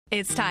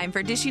It's time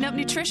for Dishing Up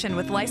Nutrition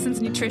with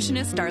licensed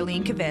nutritionist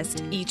Darlene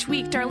Kvist. Each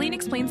week, Darlene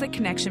explains the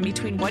connection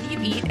between what you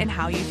eat and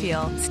how you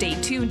feel. Stay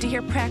tuned to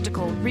hear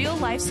practical,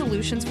 real-life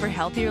solutions for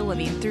healthier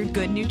living through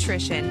good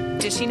nutrition.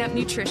 Dishing Up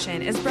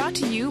Nutrition is brought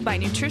to you by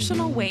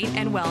Nutritional Weight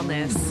and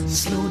Wellness.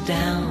 Slow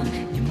down,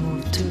 you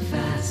move too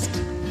fast.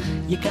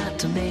 You got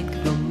to make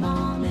the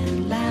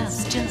morning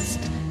last. Just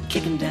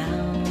kicking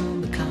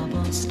down the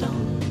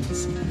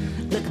cobblestones,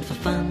 looking for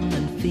fun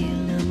and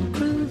feeling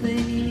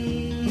groovy.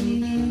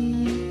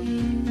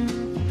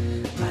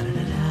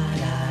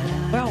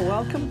 Well,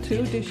 welcome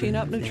to Dishing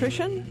Up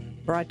Nutrition,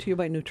 brought to you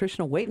by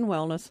Nutritional Weight and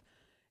Wellness,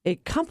 a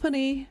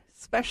company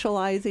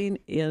specializing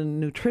in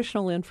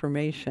nutritional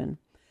information.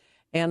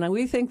 And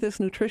we think this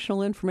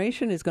nutritional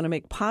information is going to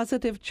make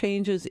positive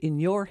changes in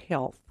your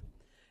health.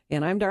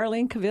 And I'm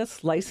Darlene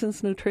Kvist,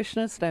 licensed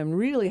nutritionist. I'm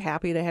really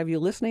happy to have you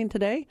listening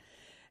today.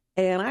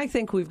 And I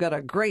think we've got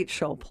a great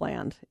show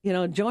planned. You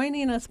know,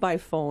 joining us by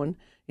phone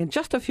in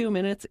just a few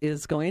minutes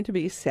is going to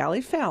be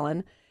Sally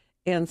Fallon.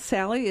 And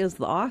Sally is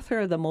the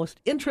author of the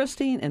most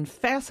interesting and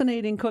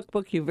fascinating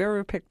cookbook you've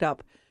ever picked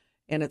up,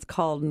 and it's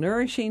called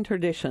Nourishing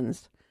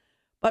Traditions.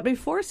 But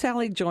before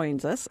Sally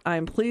joins us,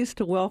 I'm pleased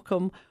to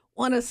welcome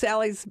one of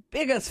Sally's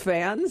biggest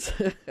fans,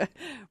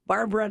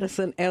 Barb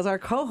Bredesen, as our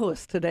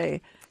co-host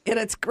today. And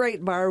it's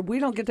great, Barb. We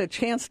don't get the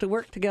chance to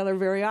work together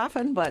very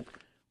often, but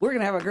we're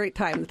going to have a great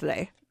time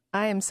today.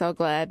 I am so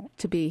glad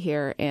to be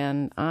here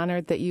and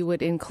honored that you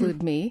would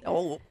include me.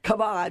 Oh, come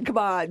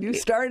on. You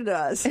started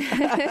us.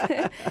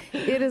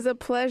 It is a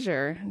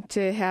pleasure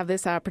to have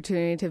this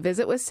opportunity to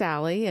visit with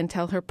Sally and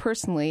tell her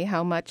personally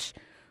how much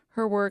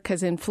her work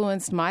has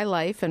influenced my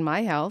life and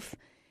my health,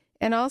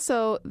 and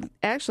also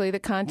actually the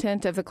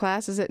content of the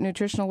classes at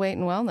Nutritional Weight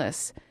and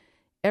Wellness.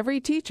 Every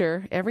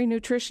teacher, every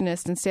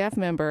nutritionist and staff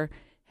member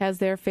has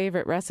their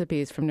favorite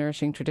recipes from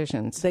Nourishing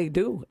Traditions. They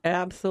do,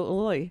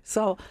 absolutely.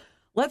 So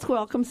let's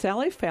welcome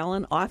Sally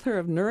Fallon, author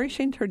of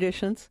Nourishing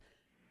Traditions.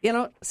 You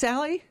know,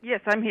 Sally? Yes,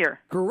 I'm here.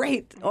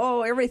 Great.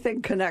 Oh,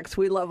 everything connects.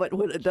 We love it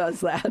when it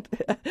does that.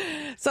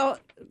 So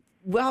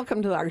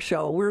welcome to our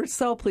show. We're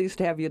so pleased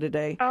to have you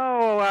today.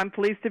 Oh, I'm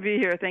pleased to be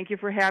here. Thank you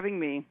for having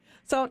me.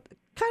 So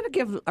kind of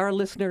give our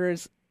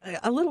listeners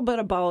a little bit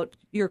about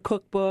your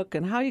cookbook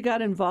and how you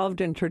got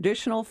involved in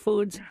traditional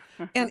foods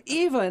and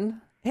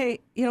even,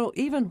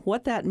 even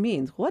what that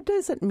means. What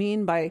does it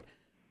mean by...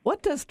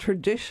 What does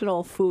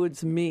traditional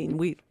foods mean?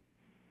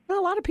 A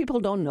lot of people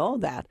don't know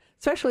that,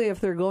 especially if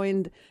they're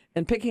going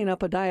and picking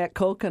up a Diet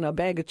Coke and a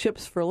bag of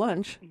chips for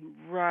lunch.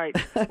 Right.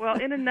 Well,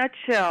 in a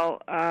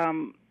nutshell,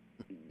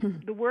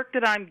 the work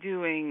that I'm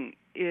doing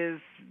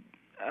is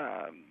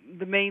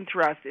the main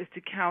thrust is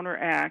to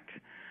counteract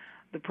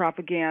the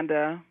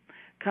propaganda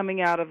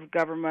coming out of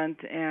government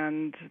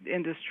and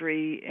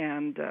industry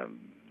and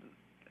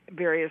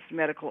various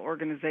medical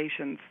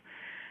organizations,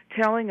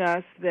 telling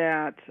us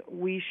that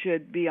we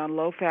should be on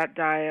low-fat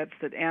diets,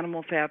 that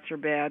animal fats are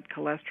bad,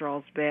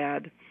 cholesterol's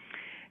bad.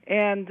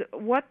 And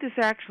what this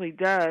actually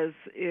does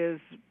is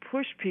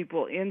push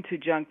people into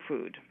junk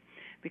food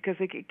because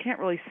they can't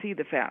really see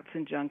the fats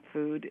in junk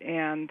food.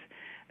 And,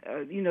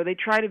 they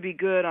try to be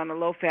good on a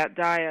low-fat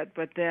diet,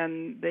 but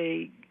then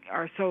they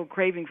are so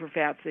craving for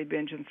fats they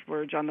binge and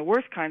splurge on the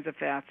worst kinds of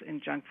fats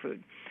in junk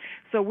food.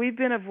 So we've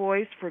been a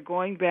voice for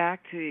going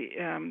back to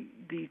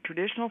the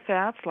traditional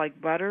fats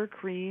like butter,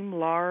 cream,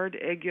 lard,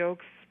 egg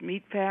yolks,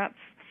 meat fats.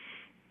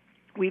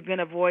 We've been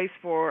a voice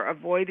for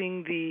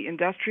avoiding the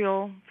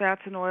industrial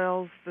fats and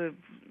oils, the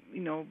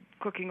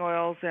cooking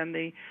oils and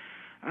the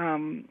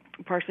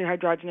partially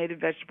hydrogenated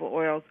vegetable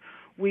oils.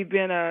 We've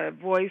been a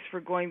voice for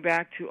going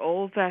back to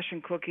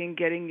old-fashioned cooking,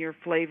 getting your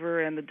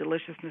flavor and the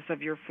deliciousness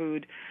of your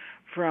food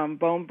from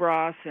bone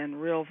broths and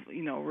real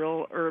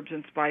herbs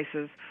and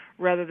spices,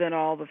 rather than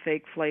all the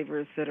fake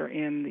flavors that are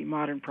in the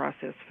modern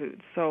processed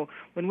foods. So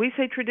when we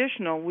say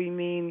traditional, we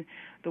mean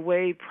the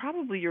way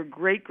probably your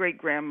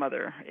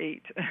great-great-grandmother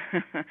ate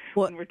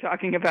when we're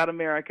talking about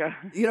America.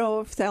 You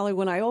know, Sally,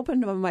 when I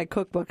opened my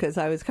cookbook as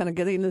I was kind of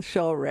getting the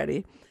show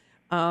ready,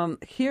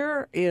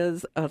 here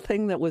is a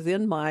thing that was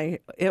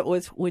it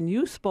was when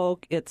you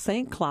spoke at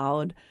St.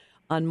 Cloud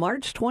on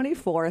March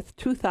 24th,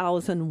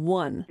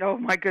 2001. Oh,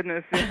 my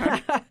goodness.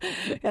 Yeah.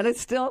 And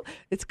it's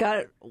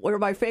got where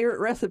my favorite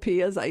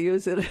recipe is. I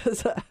use it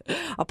as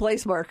a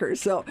place marker.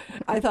 So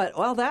I thought,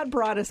 well, that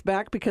brought us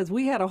back because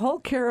we had a whole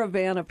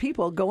caravan of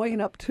people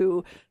going up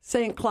to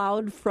St.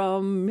 Cloud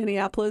from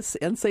Minneapolis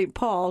and St.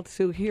 Paul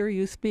to hear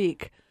you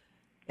speak.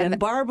 And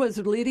Barb was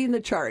leading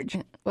the charge.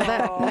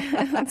 Well,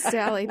 that's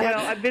Sally.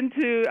 Well, I've been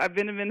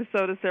to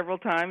Minnesota several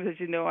times. As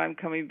you know, I'm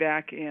coming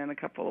back in a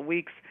couple of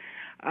weeks.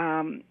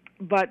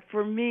 But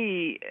for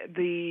me,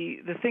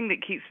 the thing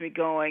that keeps me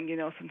going,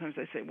 sometimes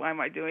I say, why am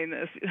I doing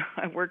this?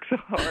 I work so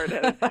hard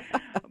at it.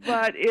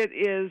 But it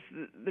is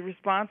the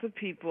response of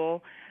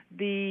people,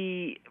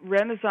 the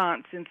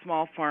renaissance in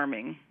small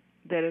farming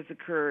that has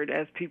occurred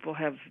as people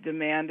have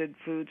demanded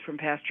foods from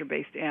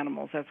pasture-based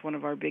animals. That's one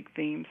of our big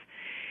themes.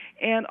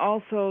 And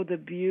also the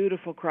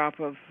beautiful crop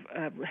of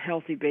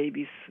healthy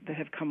babies that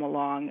have come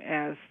along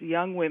as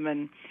young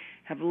women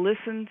have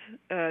listened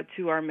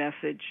to our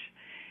message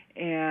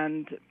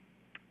and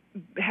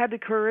had the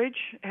courage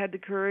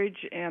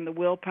and the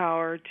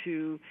willpower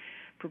to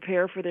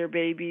prepare for their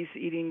babies,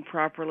 eat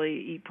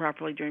properly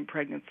during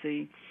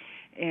pregnancy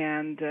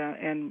and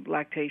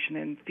lactation,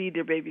 and feed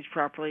their babies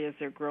properly as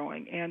they're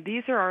growing. And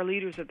these are our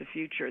leaders of the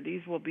future.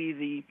 These will be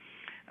the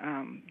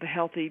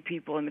healthy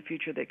people in the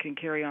future that can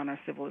carry on our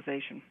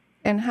civilization.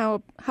 And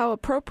how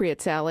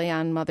appropriate, Sally,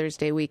 on Mother's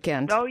Day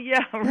weekend. Oh,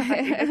 yeah,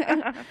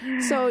 right.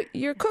 So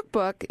your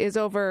cookbook is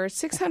over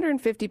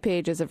 650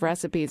 pages of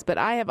recipes, but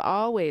I have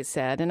always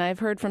said, and I've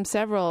heard from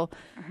several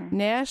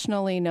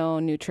nationally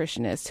known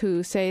nutritionists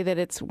who say that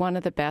it's one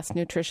of the best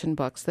nutrition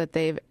books that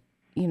they've,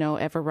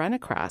 ever run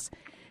across.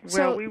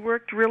 Well, we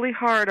worked really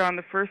hard on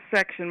the first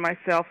section,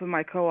 myself and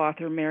my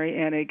co-author, Mary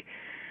Enig,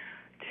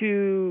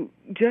 to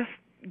just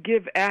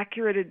give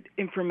accurate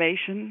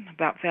information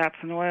about fats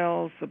and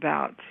oils,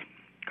 about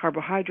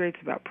carbohydrates,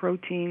 about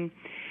protein.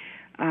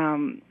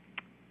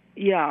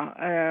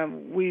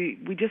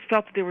 We just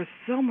felt that there was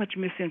so much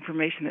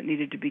misinformation that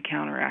needed to be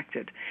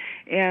counteracted.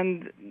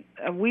 And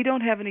we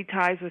don't have any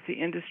ties with the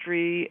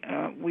industry.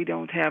 We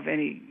don't have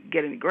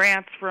get any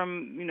grants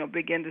from,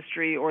 big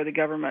industry or the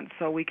government,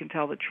 so we can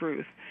tell the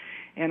truth.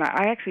 And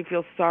I actually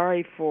feel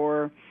sorry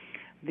for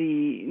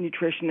the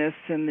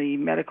nutritionists and the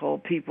medical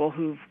people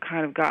who've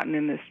kind of gotten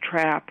in this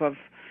trap of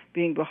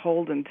being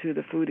beholden to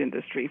the food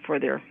industry for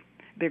their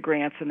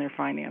grants and their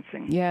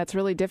financing. Yeah, it's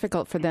really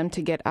difficult for them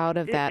to get out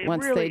of that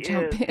once really they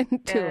jump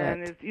into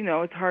and it.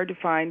 It's hard to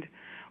find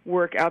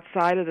work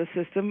outside of the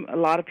system. A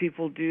lot of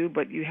people do,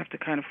 but you have to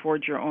kind of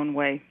forge your own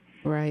way.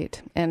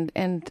 Right. And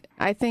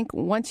I think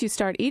once you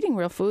start eating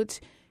real foods,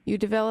 you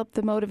develop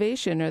the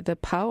motivation or the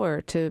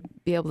power to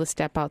be able to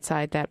step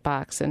outside that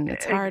box. And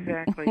it's hard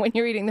when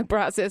you're eating the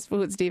processed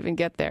foods to even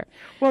get there.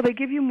 Well, they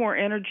give you more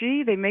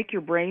energy. They make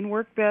your brain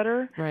work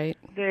better. Right.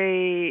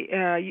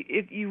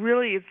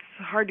 It's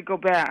hard to go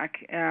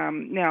back.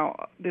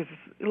 Now, there's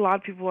a lot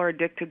of people are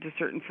addicted to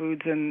certain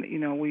foods, and,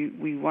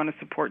 we want to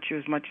support you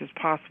as much as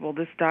possible.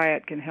 This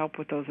diet can help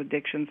with those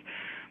addictions,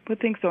 but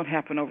things don't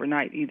happen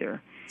overnight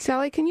either.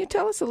 Sally, can you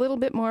tell us a little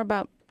bit more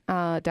about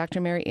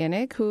Dr. Mary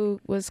Enig, who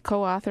was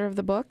co-author of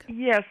the book?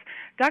 Yes.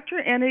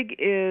 Dr. Enig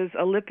is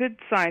a lipid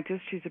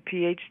scientist. She's a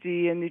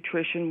PhD in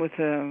nutrition with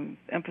an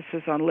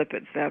emphasis on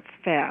lipids, that's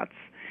fats.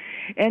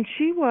 And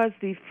she was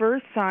the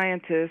first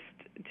scientist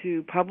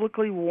to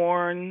publicly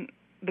warn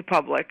the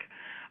public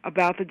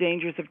about the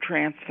dangers of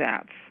trans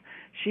fats.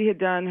 She had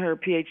done her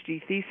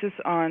PhD thesis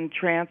on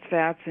trans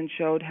fats and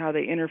showed how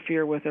they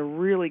interfere with a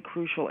really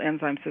crucial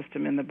enzyme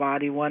system in the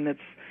body, one that's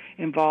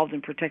involved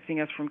in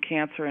protecting us from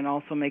cancer and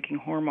also making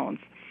hormones.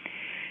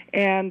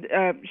 And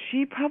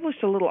she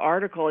published a little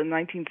article in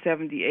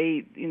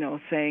 1978,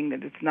 saying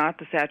that it's not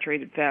the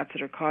saturated fats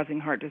that are causing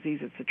heart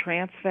disease, it's the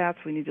trans fats.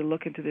 We need to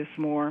look into this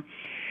more.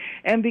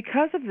 And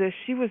because of this,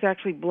 she was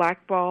actually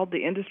blackballed.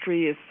 The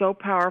industry is so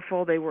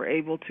powerful, they were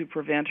able to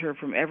prevent her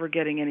from ever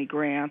getting any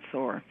grants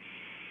or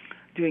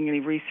doing any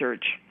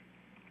research.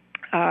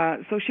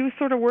 So she was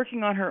sort of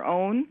working on her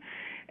own.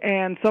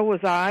 And so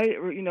was I,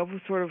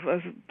 sort of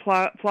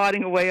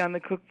plodding away on the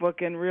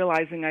cookbook and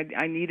realizing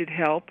I needed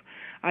help.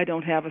 I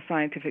don't have a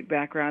scientific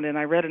background, and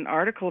I read an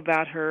article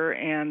about her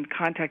and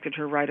contacted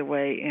her right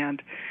away,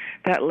 and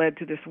that led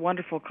to this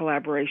wonderful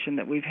collaboration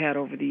that we've had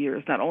over the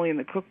years. Not only in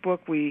the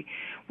cookbook, we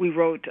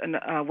wrote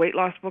a weight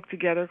loss book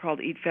together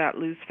called Eat Fat,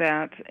 Lose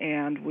Fat,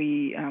 and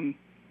we've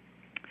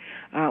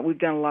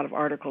done a lot of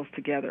articles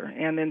together.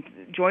 And then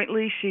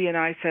jointly, she and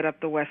I set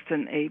up the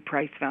Weston A.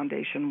 Price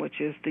Foundation,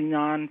 which is the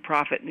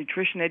nonprofit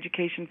nutrition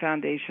education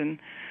foundation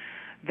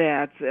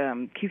that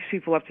keeps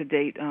people up to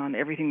date on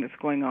everything that's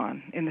going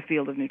on in the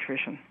field of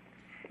nutrition.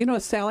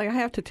 Sally, I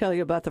have to tell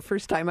you about the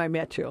first time I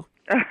met you.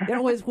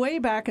 It was way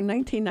back in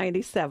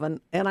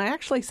 1997, and I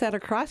actually sat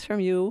across from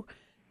you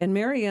and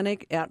Mary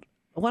Enig at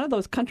one of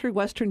those country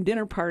western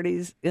dinner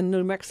parties in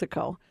New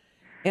Mexico.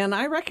 And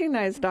I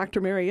recognized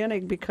Dr. Mary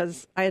Enig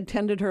because I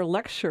attended her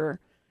lecture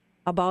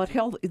about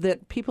health,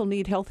 that people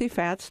need healthy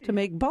fats to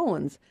make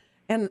bones.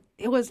 And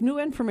it was new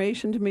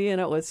information to me, and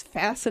it was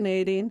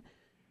fascinating.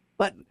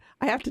 But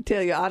I have to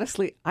tell you,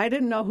 honestly, I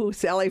didn't know who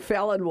Sally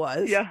Fallon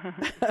was. Yeah.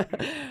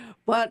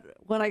 But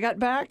when I got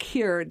back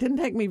here, it didn't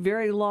take me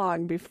very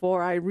long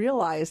before I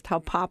realized how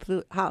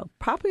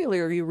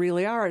popular you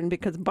really are. And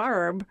because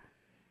Barb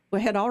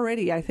had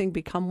already, I think,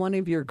 become one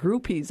of your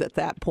groupies at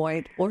that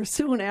point or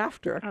soon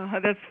after.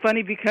 That's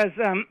funny because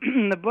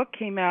the book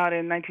came out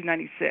in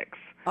 1996.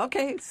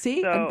 Okay,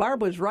 see, so and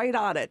Barb was right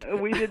on it.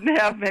 We didn't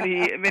have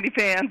many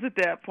fans at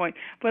that point.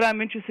 But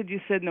I'm interested, you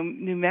said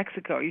New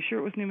Mexico. Are you sure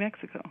it was New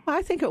Mexico?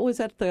 I think it was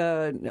at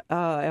the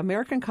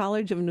American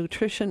College of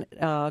Nutrition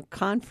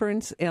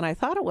conference, and I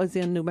thought it was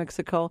in New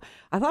Mexico.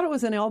 I thought it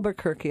was in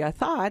Albuquerque.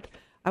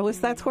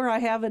 That's where I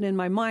have it in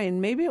my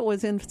mind. Maybe it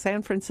was in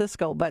San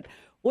Francisco, but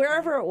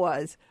wherever it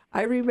was,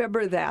 I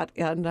remember that,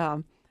 and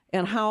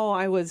how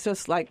I was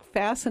just like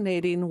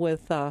fascinating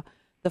with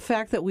the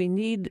fact that we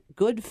need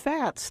good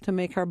fats to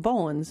make our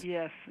bones.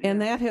 Yes. And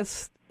that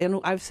has, and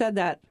I've said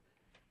that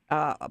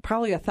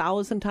probably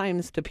 1,000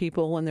 times to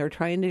people when they're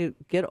trying to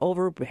get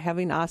over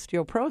having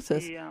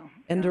osteoporosis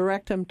and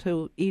direct them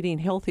to eating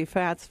healthy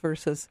fats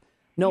versus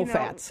no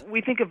fats.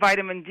 We think of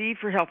vitamin D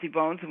for healthy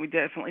bones, and we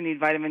definitely need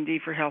vitamin D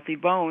for healthy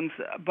bones,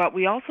 but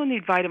we also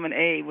need vitamin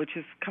A, which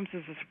comes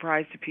as a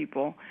surprise to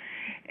people.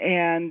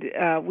 And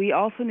we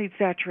also need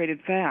saturated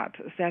fat.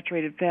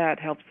 Saturated fat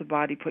helps the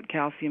body put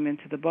calcium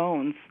into the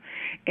bones.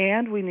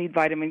 And we need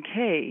vitamin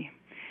K.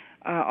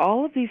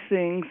 All of these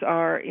things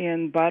are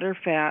in butter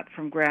fat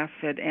from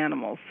grass-fed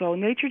animals. So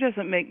nature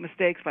doesn't make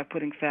mistakes by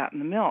putting fat in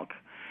the milk.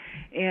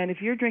 And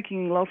if you're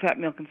drinking low-fat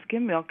milk and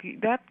skim milk,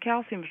 that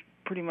calcium is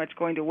pretty much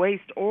going to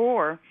waste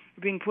or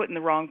being put in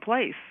the wrong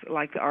place,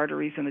 like the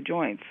arteries and the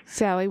joints.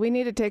 Sally, we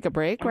need to take a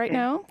break right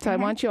now. So I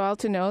want you all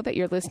to know that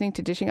you're listening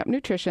to Dishing Up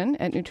Nutrition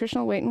at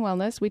Nutritional Weight and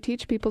Wellness. We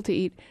teach people to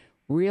eat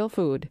real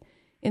food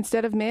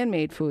instead of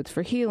man-made foods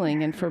for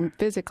healing and for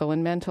physical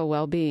and mental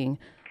well-being.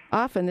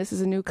 Often, this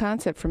is a new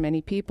concept for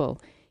many people,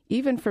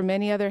 even for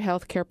many other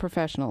healthcare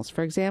professionals.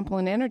 For example,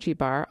 an energy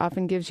bar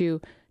often gives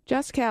you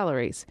just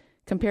calories,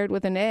 compared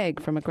with an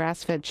egg from a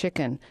grass-fed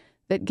chicken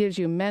that gives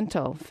you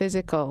mental,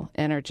 physical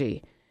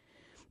energy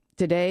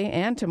today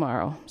and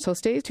tomorrow. So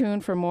stay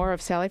tuned for more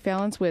of Sally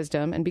Fallon's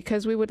wisdom, and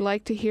because we would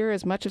like to hear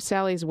as much of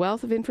Sally's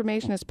wealth of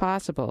information as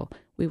possible,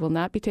 we will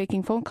not be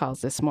taking phone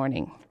calls this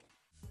morning.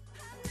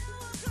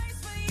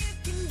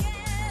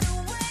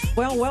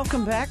 Well,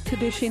 welcome back to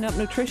Dishing Up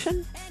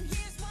Nutrition.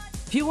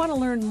 If you want to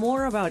learn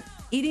more about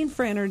eating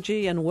for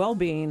energy and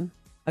well-being,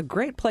 a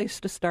great place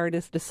to start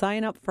is to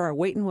sign up for our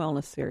Weight and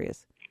Wellness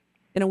series.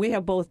 We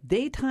have both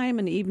daytime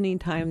and evening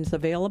times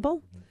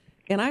available,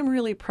 and I'm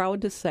really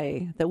proud to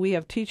say that we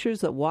have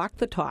teachers that walk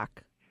the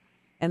talk,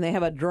 and they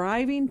have a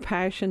driving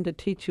passion to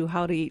teach you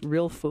how to eat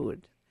real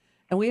food.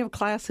 And we have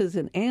classes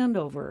in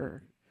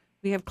Andover.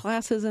 We have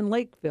classes in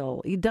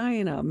Lakeville,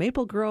 Edina,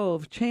 Maple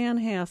Grove,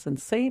 Chanhassen,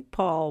 St.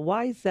 Paul,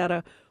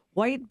 Wayzata,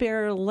 White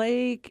Bear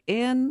Lake,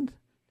 and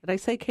did I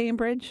say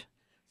Cambridge?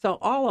 So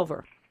all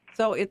over.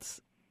 So it's,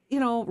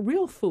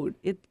 real food.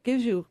 It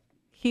gives you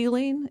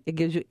healing, it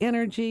gives you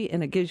energy,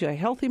 and it gives you a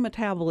healthy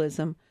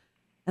metabolism.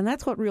 And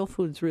that's what real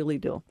foods really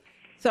do.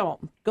 So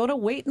go to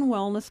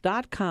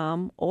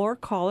weightandwellness.com or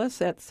call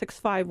us at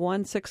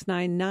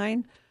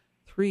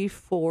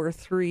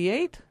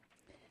 651-699-3438.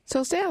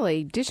 So,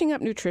 Sally, Dishing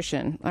Up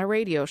Nutrition, our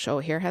radio show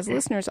here, has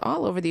listeners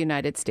all over the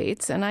United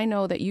States, and I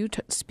know that you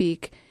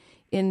speak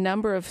in a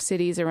number of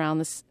cities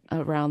around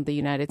the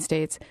United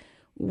States.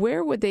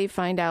 Where would they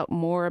find out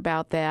more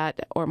about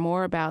that or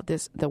more about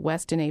the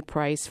Weston A.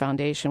 Price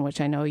Foundation, which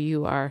I know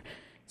you are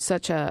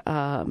such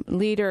a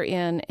leader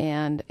in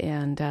and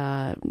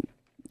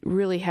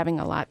really having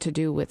a lot to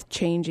do with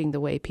changing the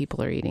way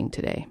people are eating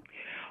today?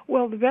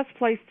 Well, the best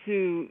place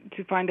to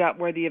find out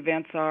where the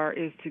events are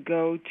is to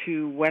go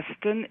to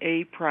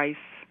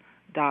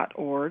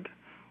westonaprice.org,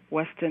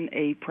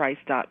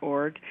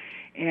 westonaprice.org.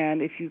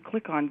 And if you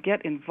click on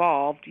Get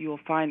Involved, you'll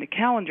find a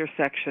calendar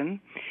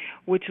section,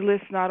 which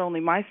lists not only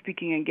my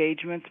speaking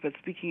engagements, but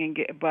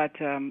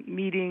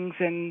meetings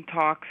and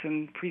talks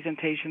and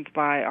presentations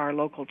by our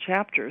local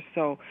chapters.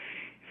 So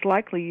it's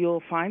likely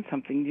you'll find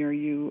something near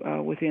you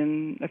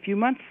within a few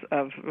months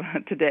of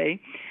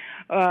today.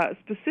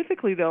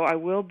 Specifically, though, I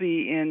will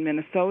be in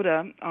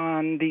Minnesota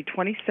on the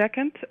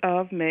 22nd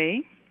of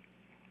May.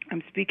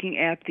 I'm speaking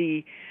at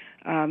the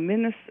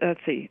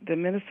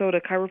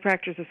Minnesota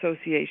Chiropractors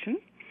Association,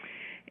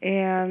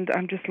 and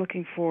I'm just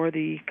looking for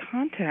the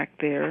contact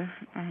there.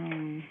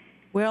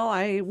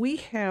 We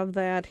have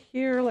that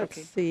here. Let's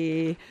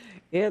see.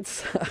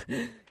 It's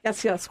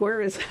yes.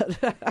 Where is it?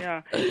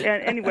 Yeah.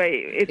 And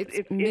anyway,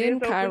 it's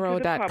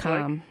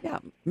minchiro.com. Yeah,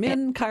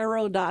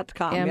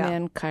 minchiro.com.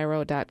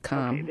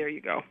 minchiro.com. Okay, there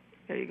you go.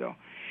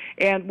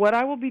 And what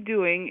I will be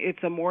doing,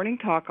 it's a morning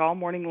talk all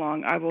morning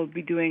long. I will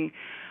be doing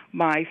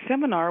my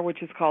seminar,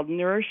 which is called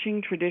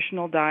Nourishing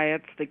Traditional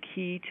Diets, the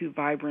Key to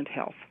Vibrant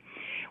Health.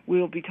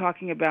 We'll be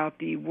talking about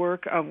the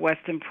work of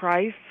Weston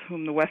Price,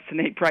 whom the Weston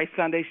A. Price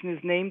Foundation is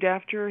named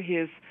after,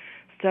 his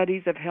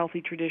studies of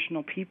healthy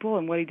traditional people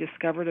and what he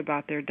discovered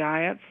about their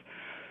diets.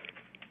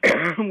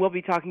 We'll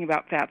be talking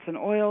about fats and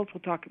oils.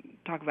 We'll talk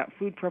about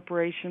food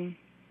preparation.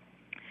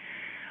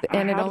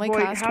 And it only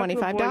costs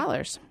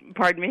 $25.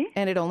 Pardon me?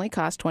 And it only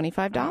costs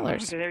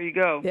 $25. Okay, there you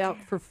go. Yeah,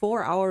 for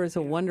 4 hours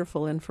of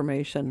wonderful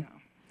information. Yeah.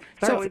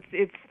 So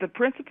it's the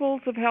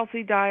principles of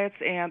healthy diets,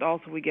 and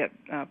also we get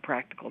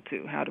practical,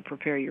 too, how to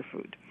prepare your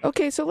food.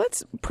 Okay, so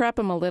let's prep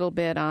them a little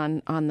bit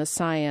on the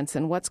science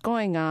and what's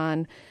going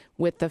on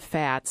with the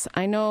fats.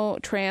 I know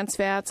trans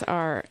fats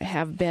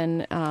have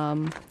been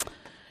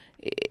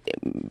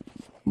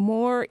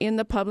more in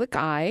the public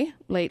eye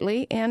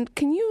lately, and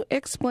can you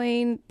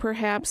explain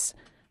perhaps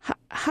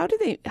how do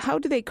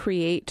they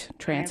create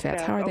trans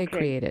fats? How are they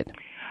created?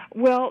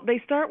 Well, they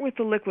start with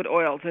the liquid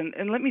oils,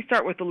 and let me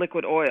start with the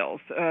liquid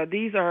oils.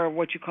 These are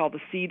what you call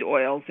the seed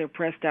oils. They're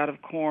pressed out of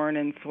corn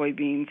and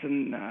soybeans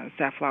and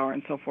safflower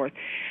and so forth.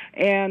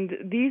 And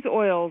these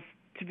oils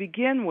to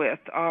begin with,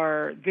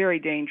 are very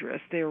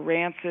dangerous. They're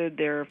rancid.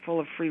 They're full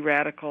of free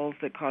radicals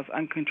that cause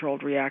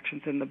uncontrolled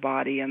reactions in the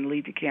body and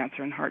lead to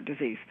cancer and heart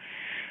disease.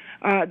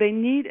 They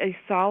need a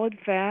solid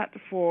fat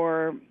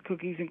for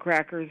cookies and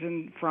crackers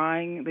and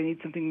frying. They need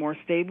something more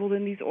stable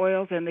than these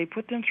oils, and they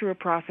put them through a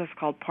process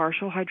called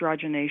partial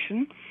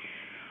hydrogenation,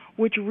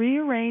 which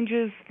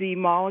rearranges the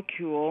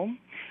molecule,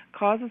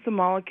 causes the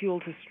molecule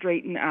to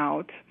straighten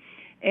out,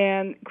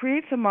 and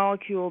creates a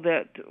molecule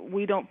that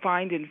we don't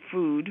find in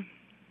food,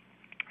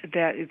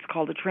 that it's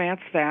called a trans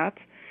fat.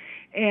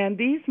 And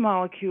these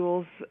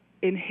molecules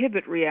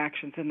inhibit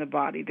reactions in the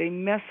body. They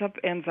mess up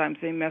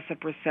enzymes. They mess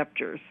up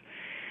receptors.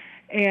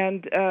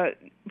 And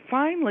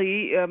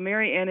finally,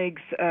 Mary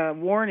Enig's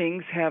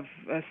warnings have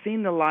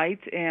seen the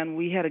light, and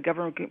we had a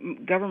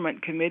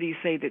government committee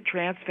say that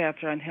trans fats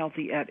are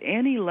unhealthy at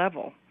any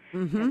level,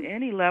 at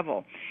any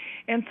level.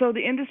 And so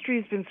the industry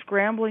has been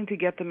scrambling to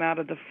get them out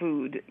of the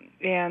food.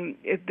 And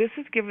this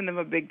has given them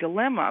a big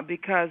dilemma,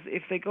 because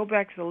if they go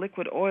back to the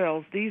liquid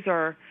oils, these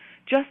are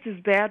just as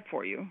bad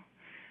for you,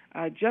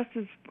 just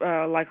as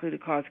likely to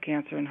cause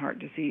cancer and heart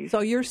disease. So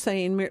you're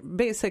saying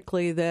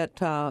basically that,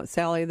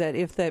 Sally, that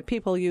if the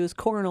people use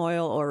corn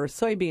oil or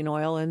soybean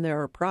oil in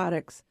their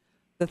products,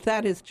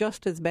 that is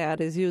just as bad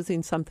as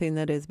using something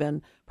that has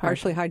been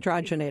partially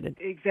hydrogenated.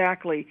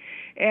 Exactly.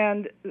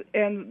 And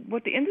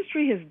what the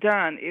industry has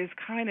done is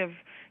kind of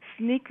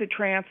sneak the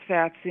trans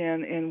fats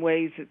in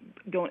ways that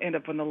don't end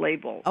up on the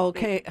label.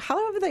 Okay.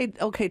 How have they...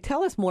 Okay,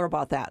 tell us more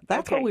about that.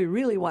 That's what we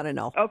really want to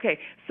know. Okay.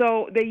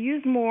 So they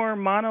use more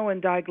mono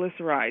and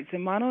diglycerides.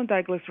 And mono and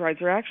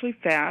diglycerides are actually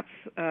fats.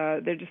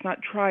 They're just not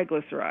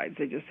triglycerides.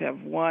 They just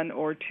have one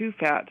or two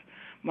fat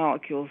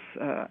molecules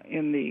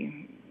in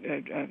the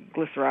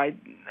glyceride.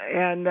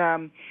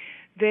 And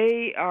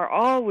they are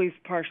always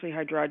partially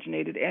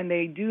hydrogenated, and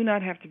they do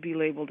not have to be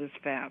labeled as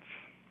fats.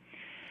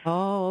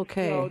 Oh,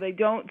 okay. So they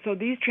don't. So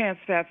these trans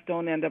fats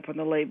don't end up on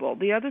the label.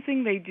 The other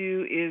thing they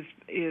do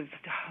is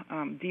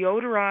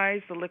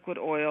deodorize the liquid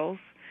oils,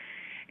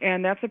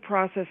 and that's a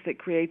process that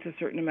creates a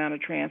certain amount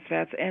of trans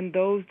fats, and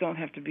those don't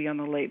have to be on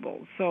the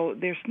label. So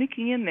they're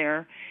sneaking in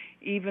there,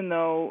 even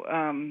though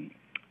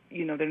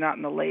they're not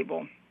in the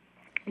label.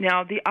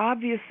 Now, the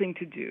obvious thing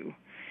to do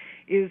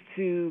is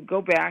to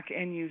go back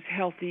and use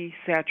healthy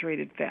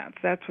saturated fats.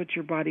 That's what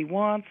your body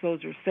wants.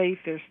 Those are safe.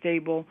 They're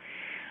stable.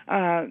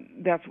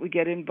 That's what we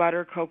get in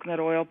butter, coconut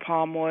oil,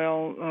 palm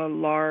oil,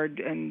 lard,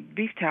 and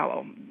beef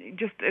tallow.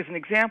 Just as an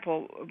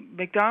example,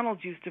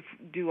 McDonald's used to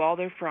do all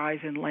their fries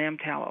in lamb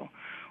tallow.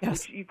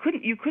 Yes. Which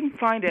you couldn't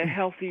find a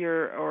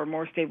healthier or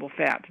more stable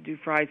fat to do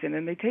fries in,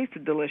 and they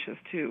tasted delicious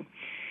too.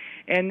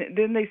 And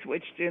then they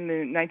switched in the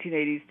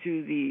 1980s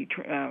to the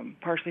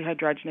partially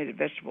hydrogenated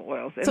vegetable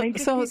oils. And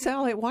so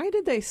Sally, why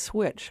did they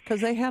switch?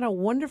 Because they had a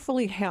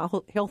wonderfully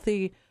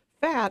healthy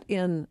fat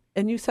in,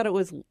 and you said it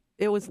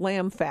was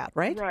lamb fat,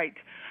 right? Right.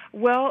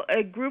 Well,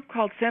 a group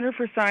called Center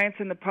for Science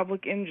in the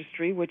Public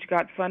Industry, which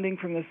got funding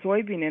from the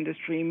soybean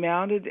industry,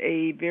 mounted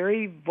a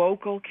very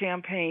vocal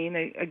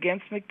campaign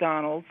against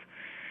McDonald's,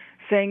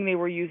 saying they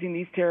were using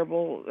these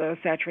terrible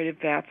saturated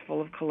fats full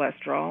of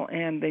cholesterol,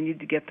 and they needed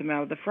to get them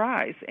out of the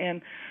fries.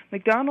 And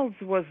McDonald's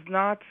was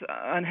not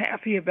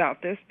unhappy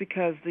about this,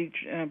 because the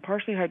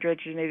partially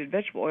hydrogenated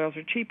vegetable oils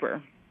are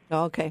cheaper.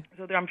 Okay.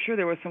 So I'm sure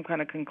there was some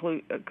kind of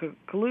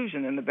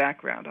collusion in the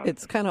background.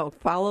 It's kind of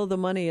follow the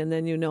money, and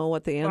then you know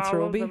what the answer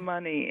will be. Follow the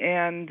money,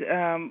 and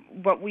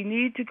but we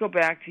need to go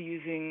back to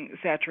using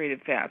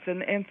saturated fats,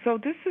 and so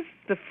this is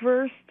the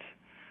first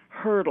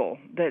hurdle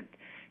that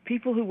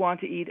people who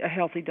want to eat a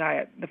healthy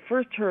diet, the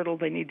first hurdle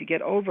they need to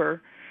get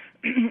over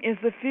is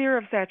the fear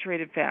of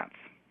saturated fats.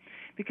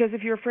 Because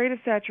if you're afraid of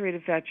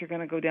saturated fats, you're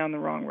going to go down the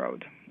wrong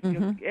road.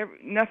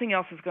 Nothing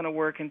else is going to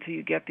work until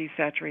you get these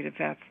saturated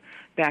fats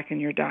back in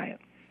your diet.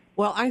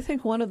 Well, I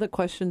think one of the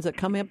questions that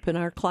come up in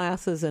our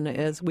classes and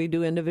as we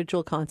do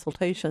individual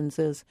consultations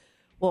is,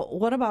 well,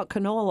 what about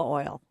canola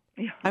oil?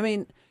 Yeah. I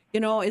mean,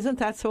 isn't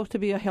that supposed to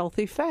be a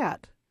healthy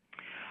fat?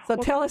 So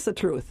tell us the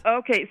truth.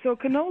 Okay, so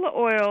canola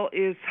oil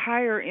is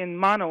higher in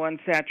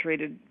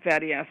monounsaturated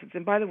fatty acids.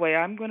 And by the way,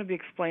 I'm going to be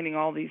explaining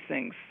all these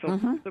things so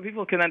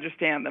people can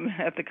understand them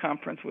at the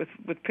conference with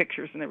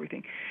pictures and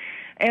everything.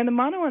 And the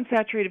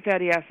monounsaturated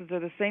fatty acids are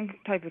the same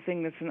type of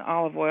thing that's in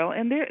olive oil,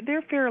 and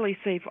they're fairly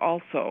safe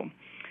also.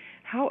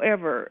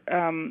 However,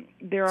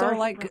 there are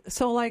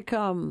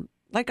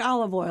like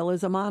olive oil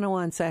is a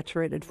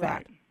monounsaturated fat.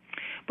 Right.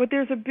 But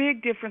there's a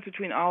big difference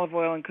between olive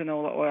oil and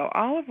canola oil.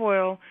 Olive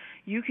oil,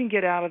 you can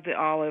get out of the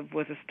olive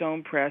with a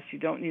stone press. You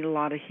don't need a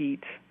lot of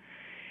heat,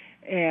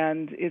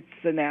 and it's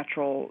a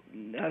natural,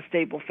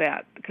 stable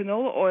fat.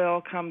 Canola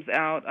oil comes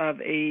out of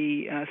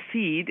a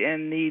seed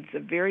and needs a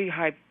very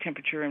high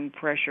temperature and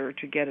pressure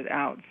to get it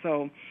out.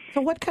 So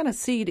what kind of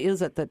seed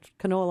is it that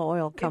canola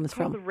oil comes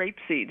from? It's called the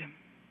rapeseed.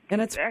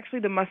 And it's actually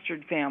the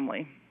mustard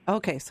family.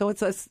 Okay, so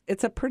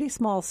it's a pretty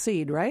small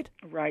seed, right?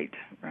 Right.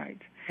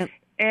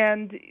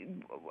 And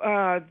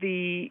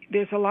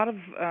there's a lot of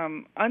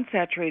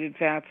unsaturated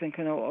fats in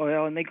canola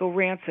oil, and they go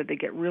rancid. They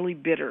get really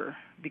bitter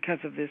because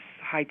of this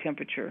high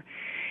temperature.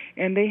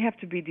 And they have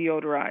to be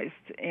deodorized,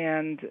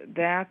 and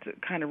that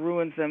kind of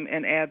ruins them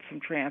and adds some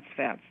trans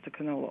fats to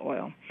canola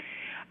oil.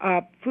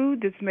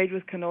 Food that's made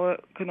with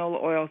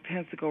canola oil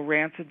tends to go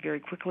rancid very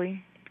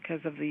quickly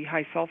because of the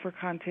high sulfur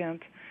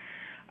content.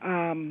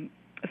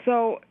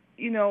 So,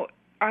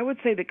 I would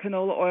say that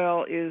canola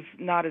oil is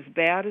not as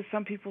bad as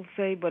some people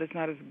say, but it's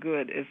not as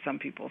good as some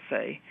people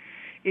say.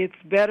 It's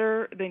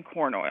better than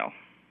corn oil.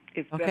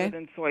 It's better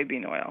than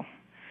soybean oil.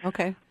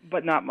 Okay.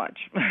 But not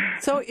much.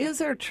 So is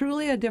there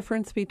truly a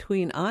difference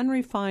between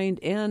unrefined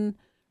and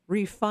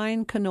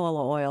refined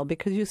canola oil?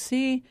 Because you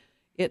see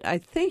it, I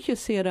think you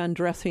see it on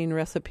dressing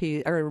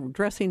recipes or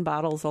dressing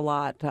bottles a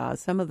lot.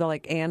 Some of the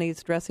like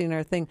Annie's dressing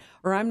or thing,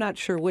 or I'm not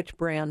sure which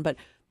brand, but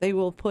they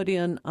will put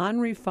in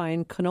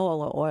unrefined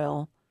canola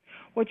oil.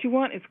 What you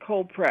want is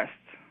cold pressed.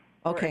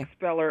 Okay. Or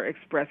Expeller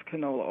Express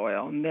canola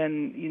oil, and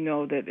then you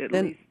know that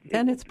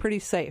then it's pretty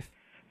safe.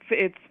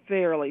 It's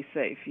fairly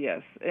safe,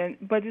 yes.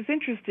 But it's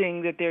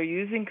interesting that they're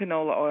using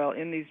canola oil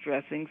in these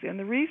dressings, and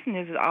the reason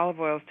is that olive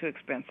oil is too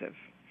expensive.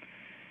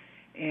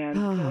 And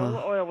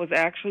canola oil was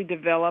actually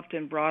developed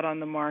and brought on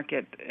the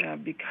market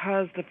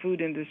because the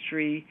food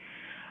industry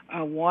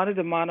wanted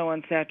a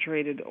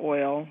monounsaturated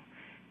oil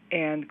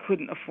and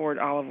couldn't afford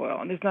olive oil.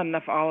 And there's not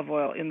enough olive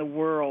oil in the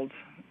world,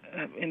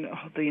 in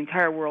the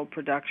entire world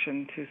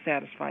production, to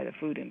satisfy the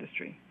food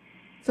industry.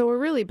 So we're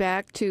really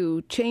back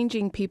to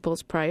changing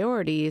people's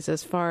priorities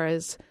as far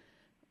as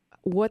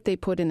what they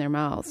put in their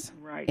mouths,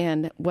 right,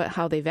 and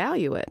how they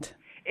value it.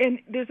 And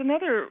there's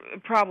another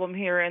problem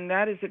here, and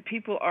that is that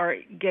people are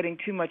getting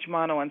too much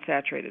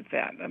monounsaturated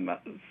fat.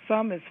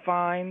 Some is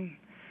fine,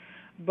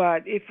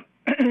 but if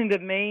the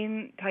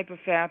main type of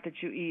fat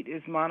that you eat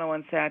is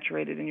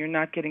monounsaturated and you're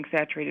not getting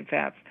saturated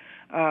fats,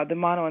 the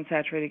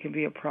monounsaturated can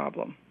be a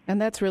problem. And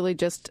that's really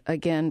just,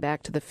 again,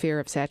 back to the fear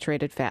of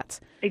saturated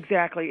fats.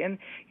 Exactly. And,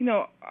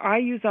 I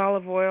use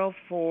olive oil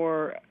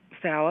for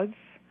salads,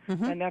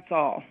 and that's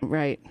all.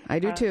 Right. I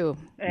do, too.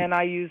 And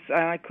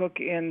I cook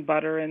in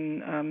butter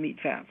and meat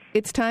fats.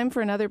 It's time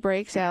for another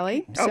break,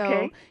 Sally. So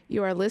Okay.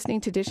 You are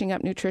listening to Dishing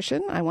Up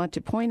Nutrition. I want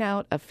to point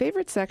out a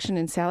favorite section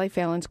in Sally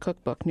Fallon's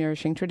cookbook,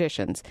 Nourishing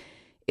Traditions.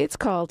 It's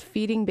called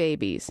Feeding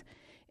Babies.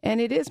 And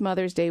it is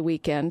Mother's Day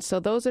weekend, so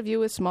those of you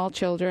with small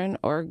children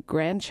or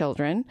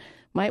grandchildren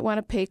might want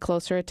to pay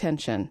closer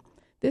attention.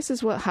 This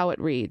is how it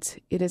reads.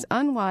 It is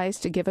unwise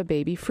to give a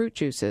baby fruit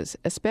juices,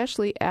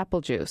 especially apple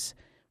juice,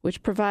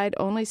 which provide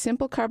only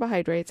simple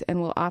carbohydrates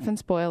and will often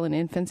spoil an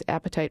infant's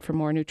appetite for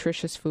more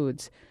nutritious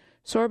foods.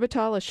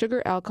 Sorbitol, a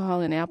sugar alcohol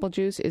in apple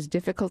juice, is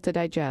difficult to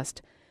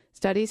digest.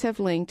 Studies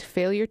have linked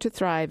failure to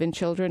thrive in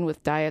children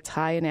with diets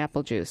high in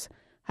apple juice.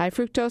 High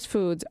fructose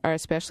foods are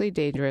especially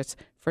dangerous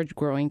for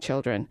growing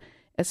children.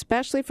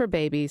 Especially for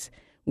babies,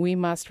 we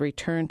must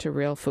return to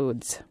real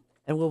foods.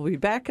 And we'll be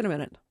back in a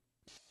minute.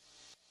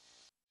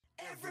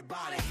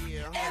 Everybody,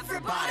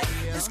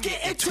 let's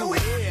get into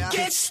it.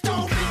 Get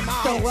stoned.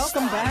 So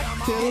welcome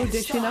back to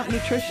Dishing Up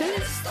Nutrition.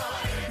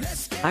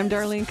 I'm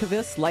Darlene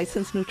Kvist,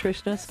 licensed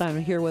nutritionist.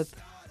 I'm here with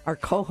our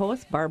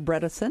co-host, Barb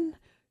Bredesen.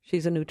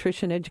 She's a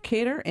nutrition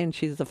educator, and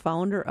she's the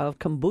founder of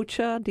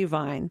Kombucha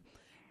Divine.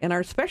 And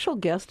our special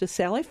guest is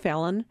Sally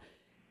Fallon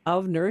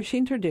of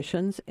Nourishing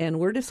Traditions, and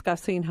we're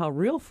discussing how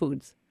real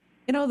foods,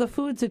 the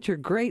foods that your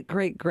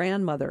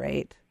great-great-grandmother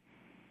ate,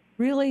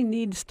 really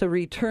needs to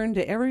return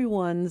to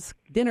everyone's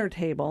dinner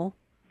table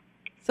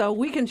so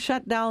we can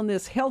shut down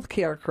this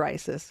healthcare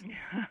crisis.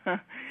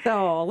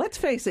 So let's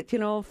face it,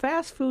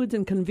 fast foods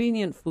and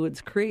convenient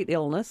foods create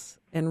illness,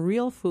 and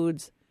real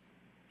foods,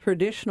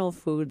 traditional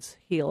foods,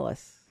 heal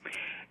us.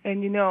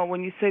 And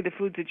when you say the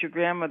foods that your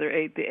grandmother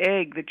ate, the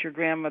egg that your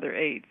grandmother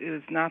ate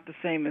is not the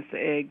same as the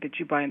egg that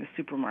you buy in the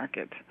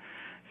supermarket.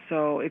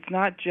 So it's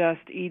not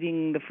just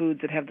eating the foods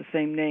that have the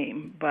same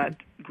name, but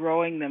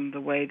growing them the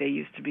way they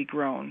used to be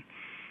grown,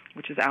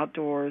 which is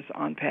outdoors,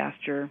 on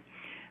pasture,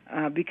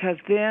 because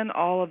then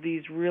all of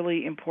these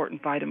really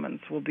important vitamins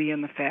will be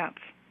in the fats.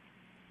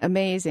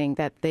 Amazing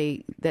that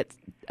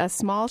a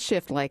small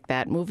shift like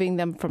that, moving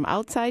them from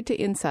outside to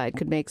inside,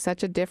 could make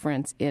such a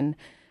difference in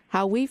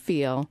how we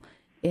feel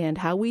and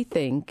how we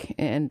think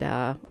and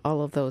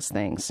all of those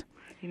things.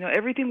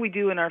 Everything we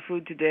do in our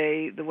food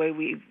today, the way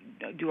we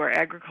do our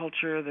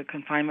agriculture, the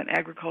confinement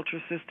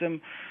agriculture system,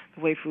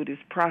 the way food is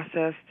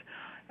processed,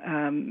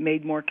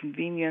 made more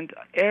convenient,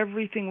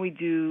 everything we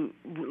do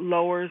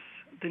lowers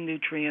the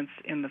nutrients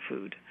in the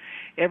food.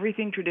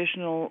 Everything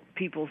traditional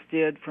peoples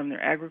did, from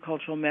their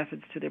agricultural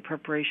methods to their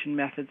preparation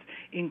methods,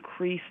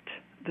 increased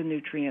the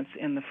nutrients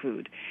in the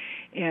food.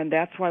 And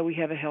that's why we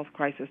have a health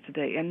crisis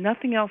today. And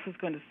nothing else is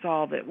going to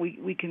solve it.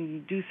 We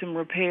can do some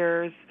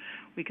repairs,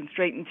 we can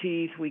straighten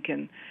teeth, we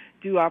can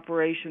do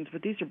operations,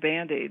 but these are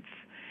Band-Aids.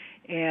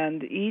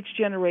 And each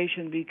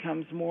generation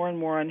becomes more and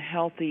more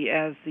unhealthy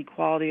as the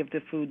quality of the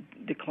food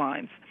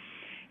declines.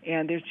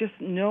 And there's just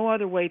no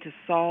other way to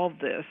solve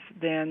this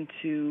than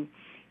to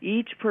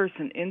each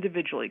person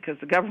individually, because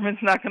the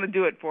government's not going to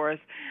do it for us,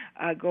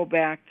 go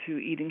back to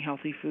eating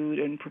healthy food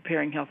and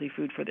preparing healthy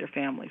food for their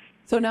families.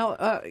 So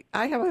now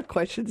I have a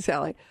question,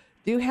 Sally.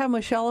 Do you have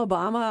Michelle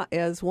Obama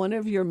as one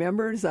of your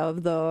members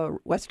of the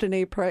Weston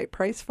A.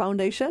 Price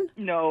Foundation?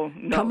 No.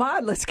 Come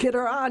on, let's get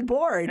her on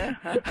board.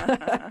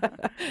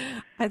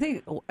 I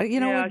think,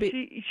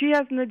 she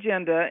has an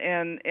agenda,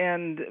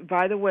 and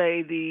by the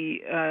way,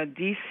 the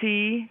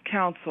D.C.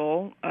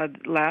 Council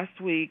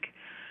last week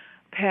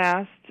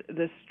passed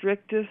the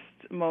strictest,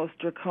 most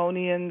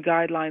draconian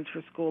guidelines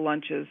for school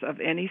lunches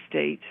of any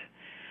state.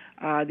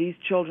 These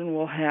children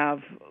will have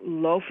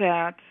low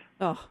fat,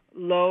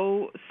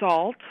 low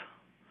salt,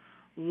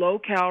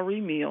 low-calorie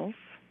meals,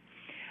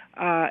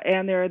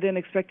 and they're then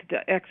expected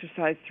to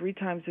exercise 3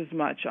 times as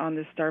much on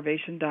this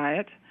starvation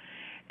diet.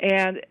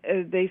 And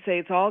they say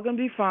it's all going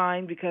to be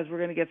fine because we're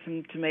going to get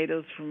some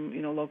tomatoes from,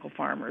 local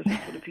farmers,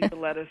 put a piece of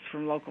lettuce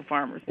from local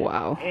farmers.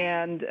 Wow.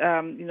 And,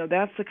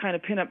 that's the kind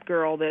of pinup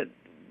girl that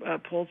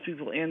pulls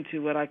people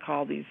into what I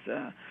call these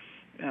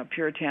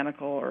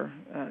puritanical or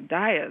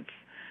diets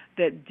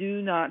that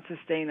do not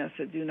sustain us,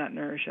 that do not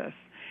nourish us.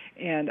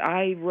 And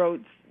I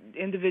wrote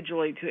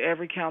individually to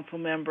every council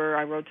member.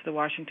 I wrote to the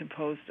Washington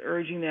Post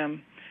urging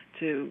them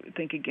to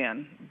think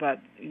again. But,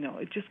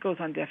 it just goes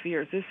on deaf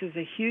ears. This is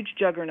a huge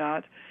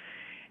juggernaut.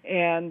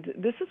 And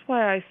this is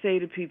why I say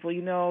to people,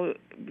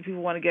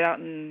 people want to get out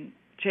and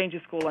change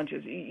the school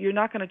lunches. You're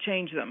not going to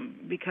change them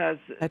because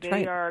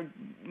they are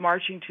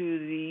marching to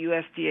the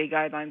USDA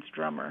guidelines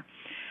drummer.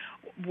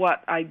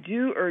 What I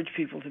do urge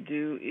people to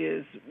do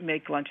is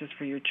make lunches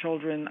for your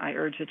children. I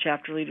urge the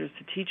chapter leaders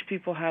to teach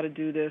people how to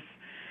do this.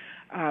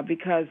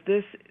 Because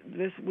this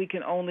we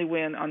can only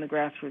win on the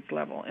grassroots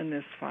level in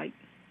this fight.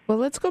 Well,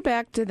 let's go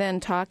back to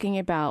then talking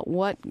about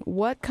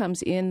what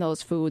comes in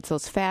those foods,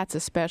 those fats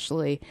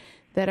especially,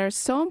 that are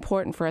so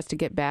important for us to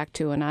get back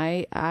to. And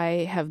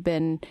I have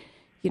been,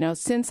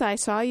 since I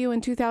saw you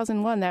in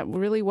 2001, that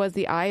really was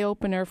the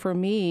eye-opener for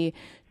me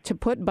to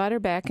put butter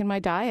back in my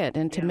diet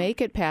and to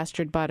make it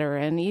pastured butter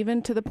and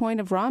even to the point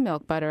of raw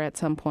milk butter at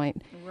some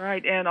point.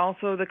 Right, and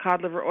also the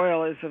cod liver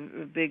oil is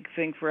a big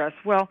thing for us.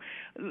 Well,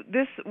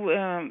 this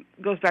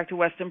goes back to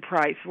Weston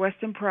Price.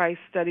 Weston Price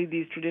studied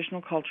these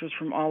traditional cultures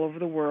from all over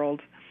the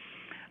world.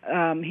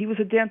 He was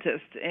a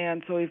dentist,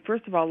 and so he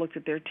first of all looked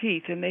at their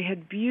teeth, and they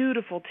had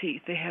beautiful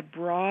teeth. They had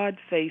broad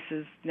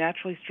faces,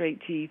 naturally straight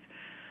teeth,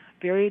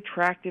 very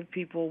attractive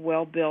people,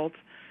 well-built,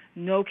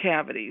 no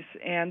cavities,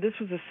 and this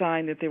was a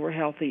sign that they were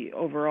healthy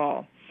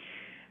overall.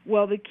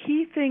 Well, the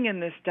key thing in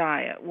this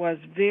diet was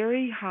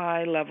very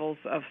high levels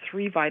of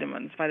 3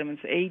 vitamins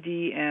A,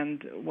 D,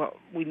 and what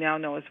we now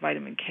know as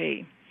vitamin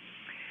K.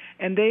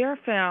 And they are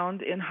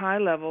found in high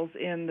levels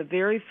in the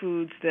very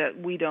foods that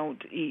we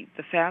don't eat,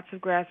 the fats of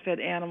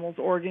grass-fed animals,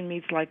 organ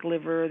meats like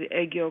liver, the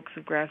egg yolks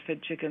of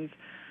grass-fed chickens,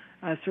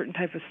 a certain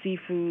type of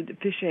seafood.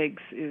 Fish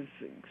eggs is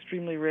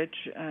extremely rich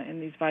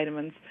in these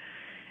vitamins.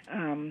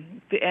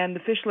 And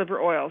the fish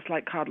liver oils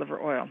like cod liver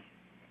oil.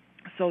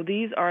 So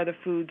these are the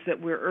foods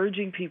that we're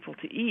urging people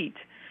to eat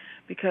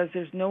because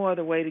there's no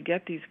other way to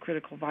get these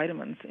critical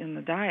vitamins in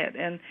the diet.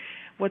 And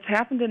what's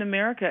happened in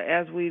America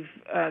as we've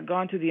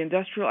gone to the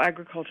industrial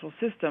agricultural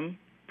system,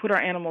 put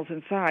our animals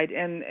inside,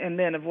 and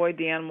then avoid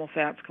the animal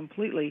fats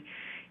completely,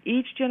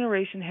 each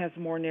generation has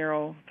more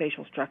narrow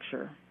facial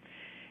structure.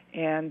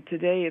 And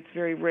today it's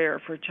very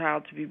rare for a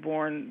child to be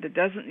born that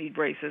doesn't need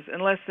braces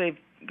unless they've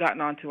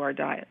gotten onto our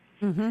diet.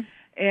 Mm-hmm.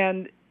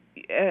 And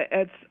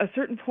at a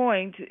certain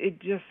point,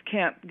 it just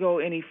can't go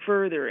any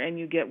further, and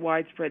you get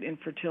widespread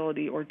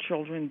infertility or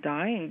children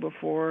dying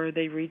before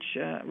they reach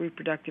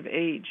reproductive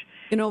age.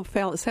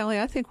 Sally,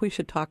 I think we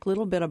should talk a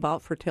little bit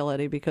about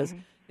fertility because,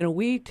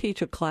 we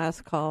teach a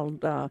class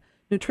called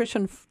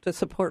Nutrition to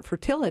Support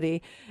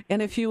Fertility,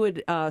 and if you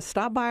would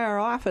stop by our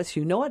office,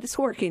 it's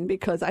working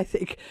because I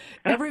think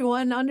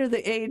everyone under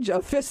the age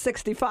of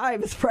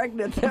 65 is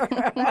pregnant there.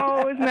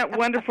 Oh, isn't that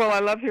wonderful? I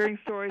love hearing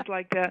stories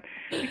like that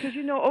because,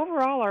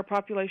 overall our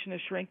population is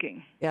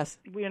shrinking. Yes.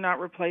 We are not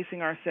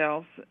replacing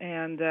ourselves,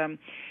 and a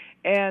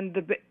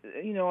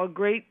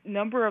great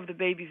number of the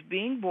babies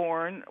being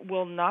born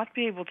will not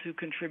be able to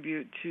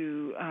contribute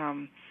to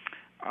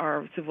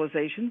our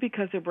civilization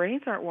because their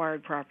brains aren't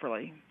wired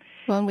properly.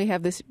 Well, and we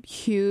have this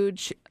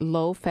huge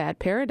low-fat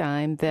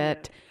paradigm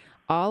that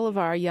all of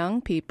our young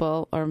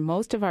people, or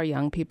most of our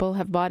young people,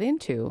 have bought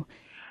into.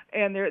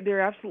 And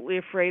they're absolutely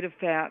afraid of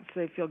fats.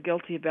 They feel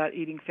guilty about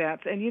eating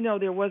fats. And,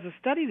 there was a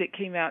study that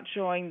came out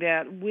showing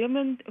that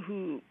women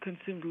who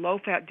consumed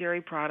low-fat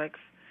dairy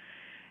products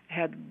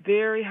had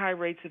very high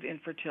rates of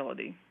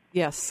infertility.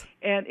 Yes.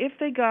 And if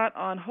they got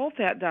on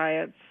whole-fat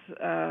diets,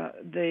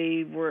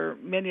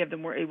 many of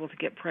them were able to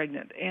get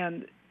pregnant.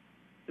 And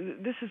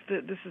this is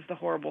the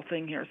horrible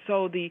thing here.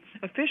 So the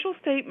official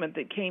statement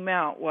that came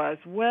out was,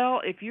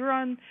 well, if you're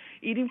on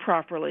eating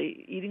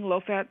properly, eating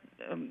low-fat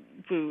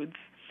foods,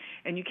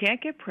 and you can't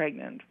get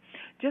pregnant,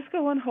 just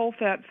go on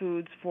whole-fat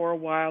foods for a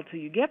while till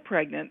you get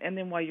pregnant, and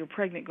then while you're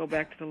pregnant, go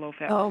back to the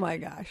low-fat. Oh, my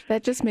gosh.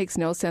 That just makes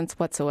no sense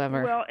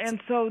whatsoever. Well,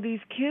 and so these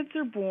kids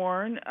are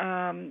born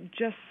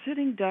just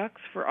sitting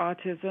ducks for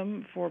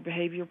autism, for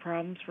behavior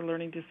problems, for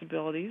learning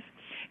disabilities,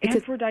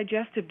 and for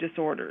digestive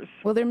disorders.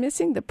 Well, they're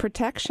missing the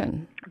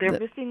protection. They're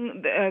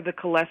missing the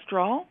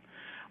cholesterol,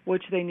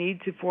 which they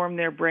need to form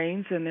their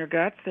brains and their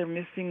guts. They're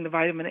missing the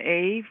vitamin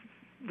A,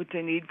 which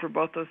they need for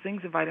both those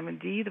things, the vitamin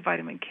D, the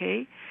vitamin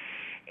K.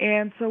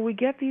 And so we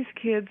get these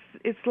kids,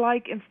 it's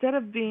like instead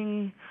of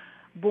being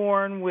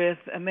born with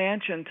a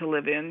mansion to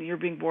live in, you're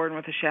being born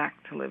with a shack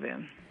to live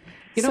in.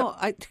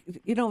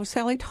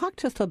 Sally, talk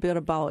just a bit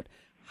about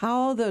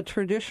how the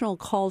traditional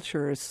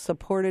cultures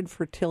supported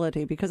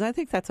fertility, because I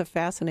think that's a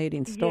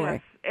fascinating story.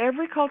 Yes.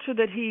 Every culture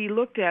that he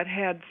looked at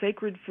had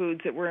sacred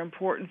foods that were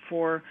important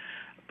for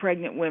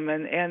pregnant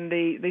women, and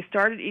they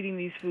started eating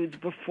these foods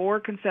before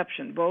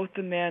conception. Both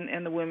the men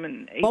and the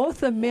women ate. Both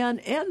the men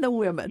and the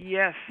women.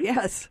 Yes.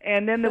 Yes.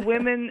 And then the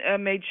women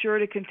made sure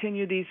to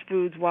continue these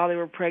foods while they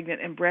were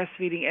pregnant and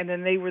breastfeeding, and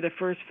then they were the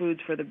first foods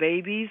for the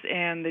babies,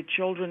 and the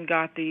children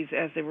got these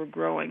as they were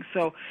growing.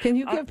 So, can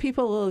you give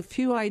people a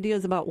few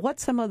ideas about what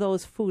some of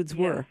those foods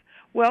were?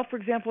 Well, for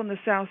example, in the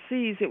South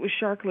Seas, it was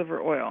shark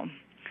liver oil.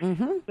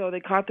 Mm-hmm. So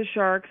they caught the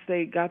sharks,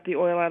 they got the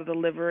oil out of the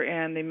liver,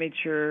 and they made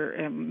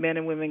sure men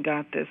and women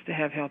got this to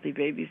have healthy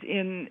babies.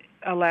 In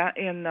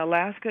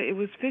Alaska, it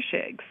was fish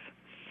eggs.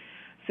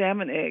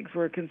 Salmon eggs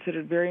were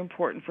considered very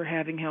important for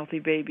having healthy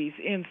babies.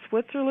 In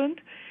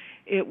Switzerland,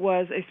 it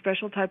was a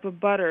special type of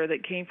butter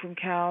that came from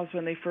cows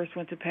when they first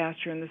went to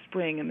pasture in the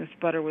spring, and this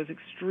butter was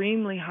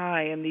extremely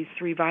high in these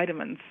 3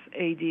 vitamins,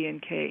 A, D,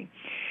 and K.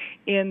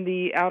 In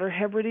the Outer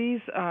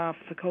Hebrides, off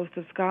the coast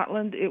of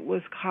Scotland, it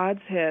was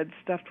cod's head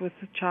stuffed with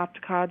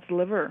chopped cod's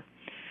liver.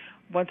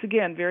 Once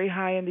again, very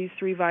high in these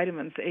 3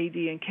 vitamins, A,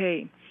 D, and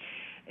K.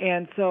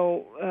 And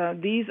so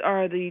these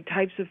are the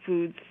types of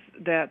foods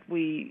that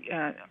we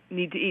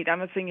need to eat. I'm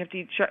not saying you have to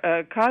eat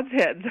cod's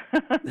heads,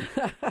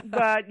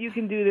 but you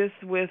can do this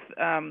with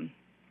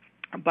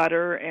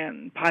butter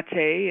and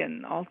pate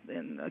and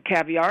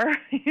caviar,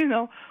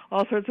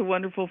 all sorts of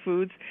wonderful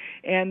foods.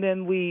 And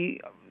then we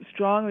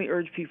strongly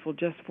urge people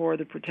just for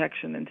the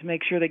protection and to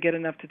make sure they get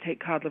enough to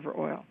take cod liver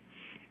oil.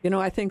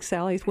 I think,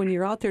 Sally, when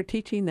you're out there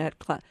teaching that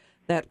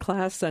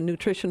class on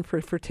nutrition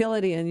for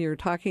fertility, and you're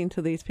talking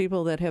to these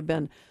people that have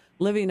been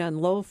living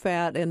on low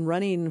fat and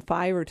running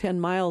 5 or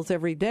 10 miles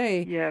every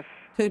day, yes,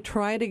 to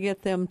try to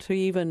get them to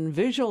even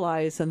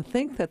visualize and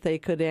think that they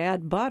could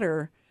add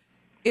butter,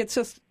 it's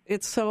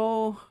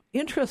so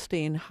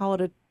interesting how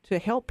to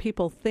help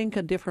people think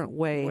a different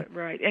way.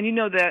 Right. And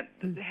that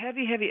the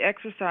heavy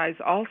exercise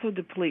also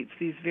depletes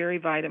these very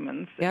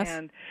vitamins. Yes.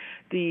 And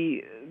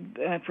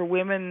for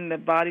women, the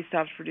body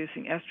stops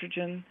producing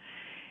estrogen.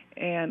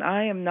 And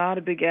I am not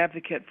a big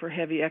advocate for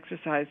heavy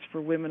exercise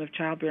for women of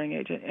childbearing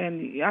age.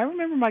 And I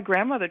remember my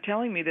grandmother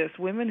telling me this: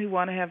 women who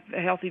want to have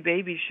a healthy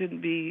baby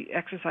shouldn't be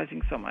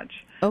exercising so much.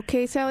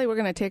 Okay, Sally, we're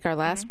going to take our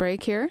last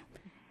break here.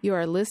 You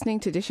are listening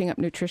to Dishing Up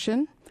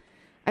Nutrition.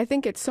 I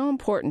think it's so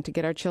important to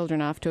get our children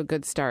off to a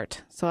good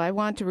start. So I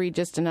want to read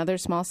just another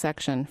small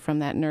section from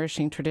that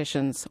Nourishing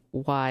Traditions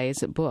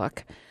Wise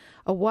book.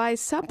 A wise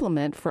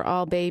supplement for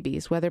all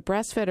babies, whether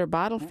breastfed or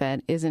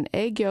bottle-fed, is an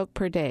egg yolk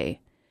per day.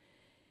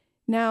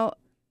 Now,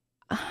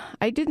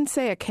 I didn't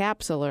say a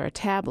capsule or a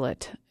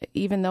tablet,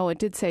 even though it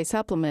did say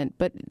supplement,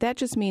 but that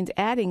just means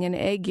adding an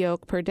egg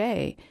yolk per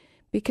day,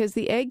 because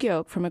the egg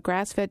yolk from a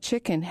grass-fed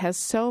chicken has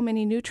so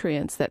many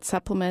nutrients that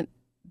supplement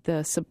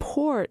the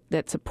support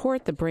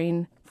the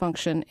brain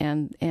function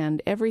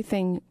and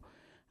everything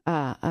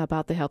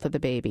about the health of the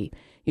baby.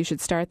 You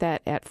should start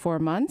that at 4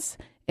 months.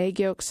 Egg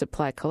yolks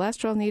supply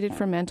cholesterol needed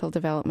for mental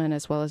development,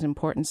 as well as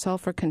important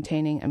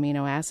sulfur-containing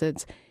amino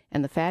acids,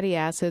 and the fatty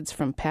acids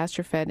from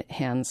pasture-fed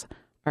hens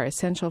are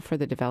essential for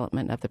the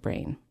development of the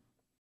brain.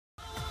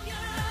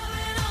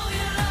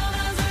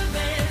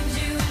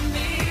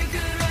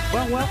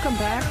 Well, welcome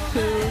back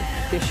to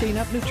Dishing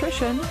Up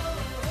Nutrition.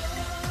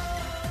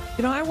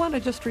 I want to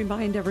just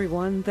remind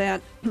everyone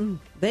that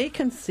they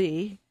can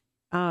see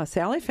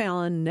Sally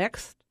Fallon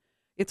next.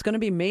 It's going to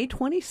be May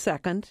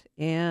 22nd,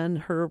 and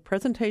her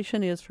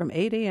presentation is from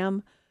 8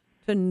 a.m.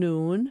 to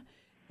noon.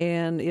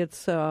 And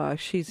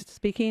she's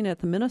speaking at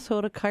the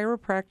Minnesota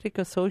Chiropractic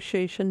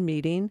Association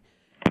meeting.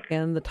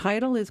 And the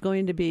title is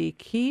going to be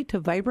Key to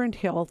Vibrant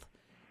Health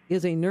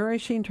is a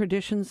Nourishing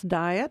Traditions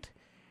Diet.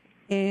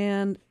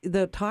 And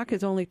the talk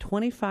is only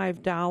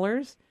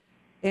 $25.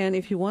 And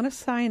if you want to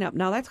sign up,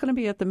 now that's going to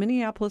be at the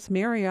Minneapolis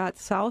Marriott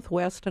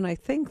Southwest, and I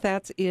think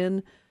that's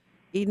in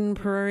Eden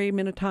Prairie,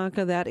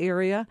 Minnetonka, that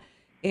area.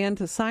 And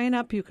to sign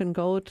up, you can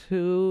go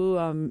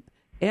to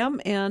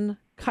MN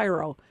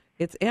Chiro.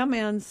 It's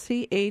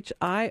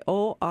MNCHIOR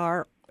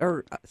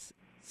or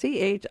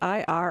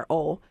CHIRO.com.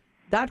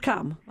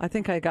 I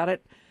think I got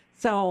it.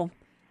 So,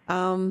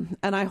 and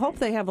I hope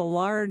they have a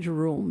large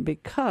room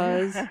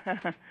because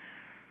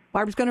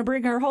Barb's going to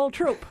bring her whole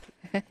troop.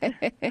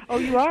 Oh,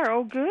 you are?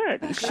 Oh,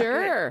 good.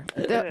 Sure.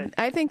 Good.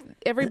 I think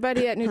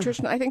everybody at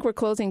Nutrition, I think we're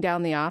closing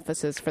down the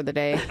offices for the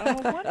day.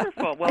 Oh,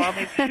 wonderful. Well, I'll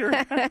make sure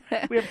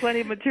we have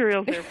plenty of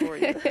materials there for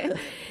you.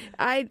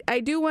 I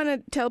do want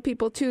to tell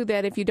people, too,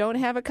 that if you don't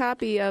have a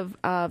copy of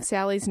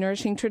Sally's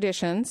Nourishing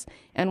Traditions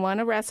and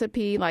want a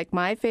recipe like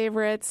my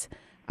favorites,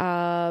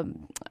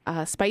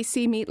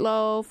 spicy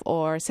meatloaf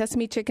or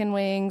sesame chicken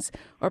wings,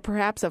 or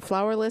perhaps a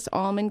flourless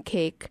almond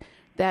cake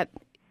that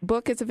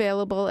book is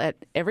available at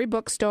every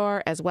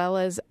bookstore, as well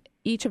as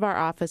each of our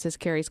offices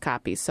carries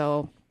copies.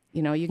 So,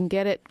 you can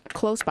get it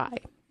close by.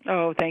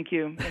 Oh, thank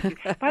you.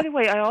 By the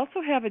way, I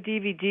also have a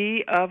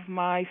DVD of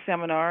my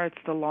seminar. It's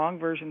the long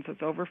version, so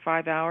it's over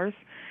 5 hours.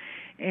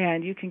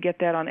 And you can get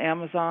that on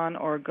Amazon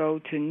or go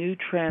to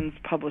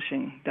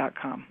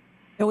newtrendspublishing.com.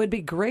 It would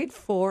be great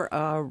for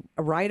a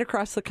ride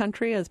across the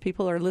country as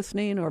people are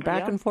listening or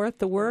back and forth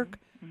to work.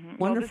 Mm-hmm.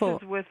 Wonderful. Well,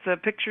 this is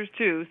with pictures,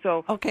 too,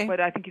 so. Okay. But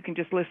I think you can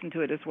just listen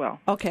to it as well.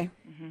 Okay.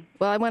 Mm-hmm.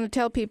 Well, I want to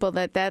tell people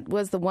that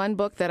was the one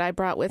book that I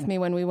brought with me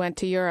when we went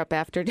to Europe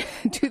after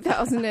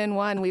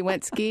 2001. We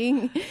went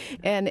skiing,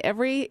 and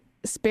every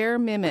spare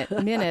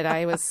minute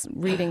I was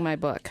reading my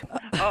book.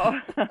 Oh.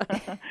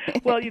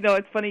 Well,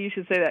 it's funny you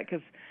should say that,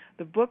 because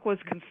the book was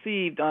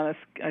conceived on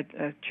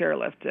a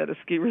chairlift at a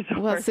ski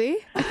resort. Well, see?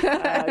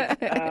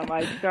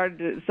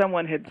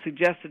 Someone had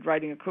suggested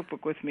writing a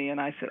cookbook with me, and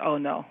I said, oh,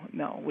 no,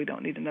 we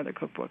don't need another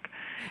cookbook.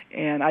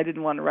 And I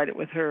didn't want to write it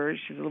with her.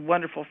 She's a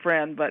wonderful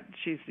friend, but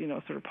she's,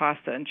 sort of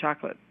pasta and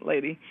chocolate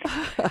lady.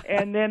 But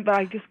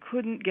I just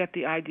couldn't get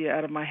the idea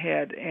out of my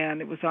head, and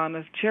it was on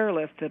a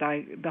chairlift that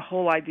the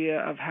whole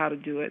idea of how to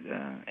do it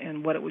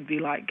and what it would be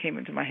like came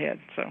into my head.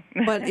 So.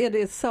 But it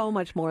is so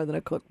much more than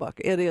a cookbook.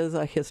 It is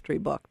a history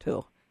book, too.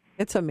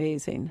 It's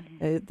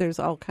amazing. There's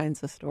all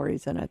kinds of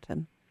stories in it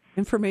and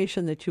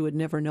information that you would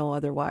never know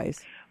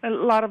otherwise. A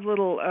lot of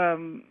little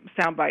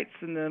sound bites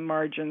in the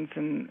margins,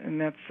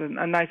 and that's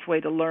a nice way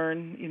to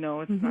learn.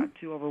 It's not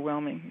too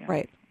overwhelming. Yeah.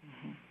 Right.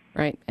 Mm-hmm.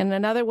 Right. And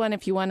another one,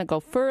 if you want to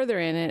go further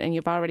in it, and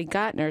you've already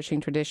got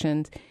Nourishing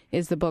Traditions,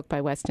 is the book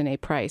by Weston A.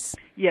 Price.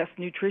 Yes,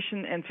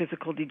 Nutrition and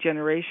Physical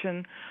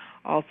Degeneration,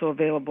 also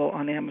available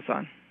on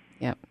Amazon.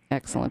 Yep,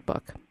 excellent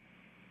book.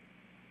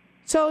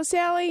 So,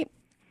 Sally,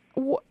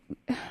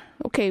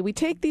 we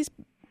take these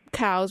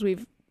cows,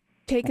 we've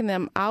taken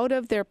them out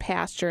of their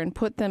pasture and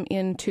put them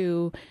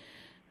into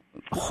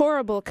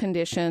horrible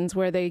conditions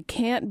where they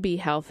can't be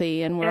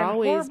healthy, and we're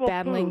always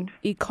battling food.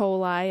 E.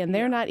 coli, and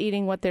they're not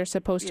eating what they're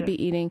supposed to be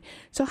eating.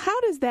 So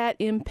how does that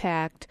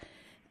impact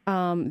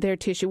their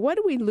tissue? What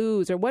do we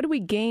lose or what do we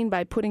gain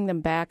by putting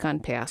them back on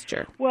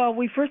pasture? Well,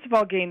 we first of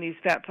all gain these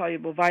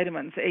fat-soluble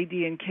vitamins, A,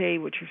 D, and K,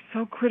 which are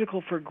so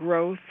critical for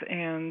growth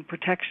and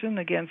protection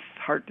against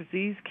heart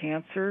disease,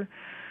 cancer,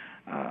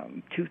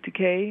 tooth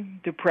decay,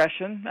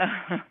 depression,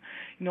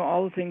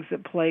 all the things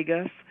that plague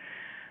us.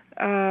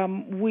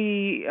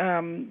 We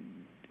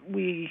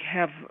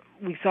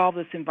solve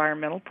this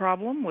environmental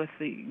problem with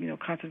the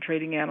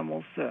concentrating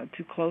animals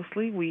too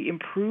closely. We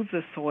improve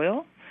the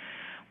soil.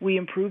 We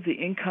improve the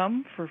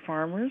income for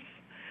farmers.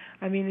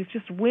 I mean, it's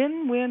just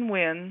win, win,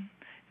 win,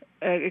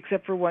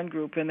 except for one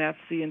group, and that's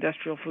the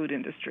industrial food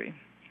industry.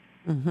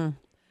 Mm-hmm.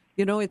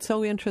 It's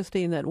so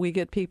interesting that we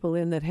get people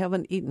in that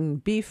haven't eaten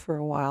beef for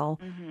a while,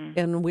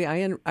 and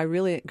I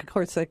really, of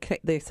course,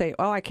 they say,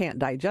 "Oh, I can't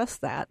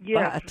digest that."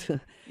 Yes.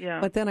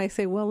 But then I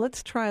say, "Well,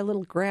 let's try a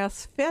little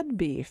grass-fed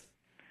beef,"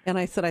 and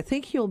I said, "I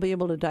think you'll be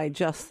able to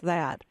digest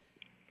that."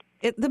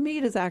 The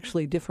meat is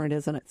actually different,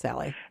 isn't it,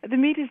 Sally? The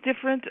meat is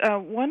different.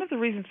 One of the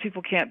reasons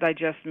people can't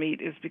digest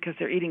meat is because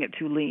they're eating it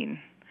too lean.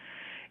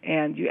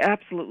 And you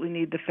absolutely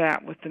need the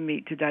fat with the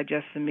meat to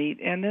digest the meat.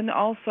 And then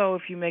also,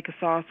 if you make a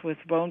sauce with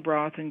bone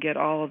broth and get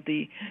all of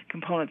the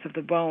components of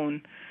the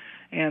bone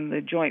and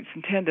the joints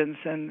and tendons,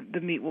 and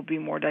the meat will be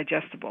more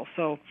digestible.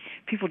 So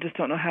people just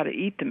don't know how to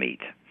eat the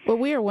meat. Well,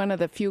 we are one of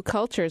the few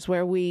cultures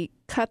where we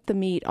cut the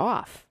meat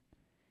off.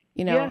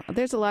 Yes.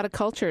 There's a lot of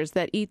cultures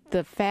that eat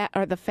the fat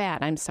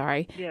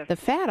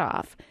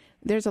off.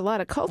 There's a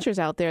lot of cultures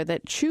out there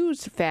that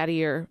choose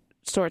fattier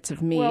sorts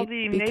of meat. Well,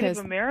 the Native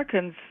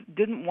Americans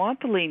didn't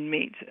want the lean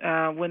meat.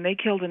 When they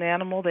killed an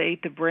animal, they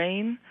ate the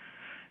brain,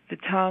 the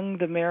tongue,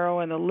 the marrow,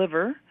 and the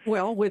liver.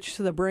 Well, which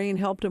the brain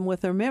helped them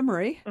with their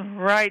memory.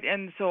 Right,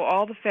 and so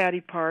all the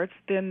fatty parts,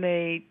 then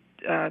they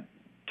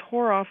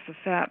tore off the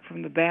fat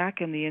from the back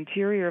and the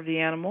interior of the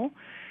animal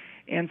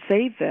and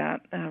saved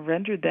that,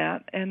 rendered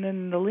that, and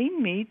then the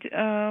lean meat,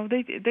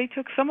 they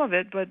took some of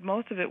it, but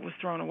most of it was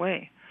thrown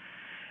away.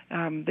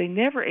 They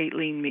never ate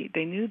lean meat.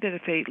 They knew that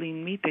if they ate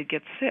lean meat, they'd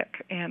get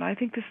sick. And I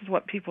think this is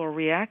what people are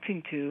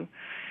reacting to.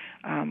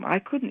 I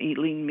couldn't eat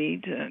lean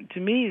meat. To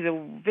me, the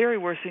very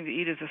worst thing to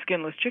eat is a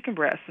skinless chicken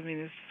breast. I mean,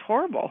 it's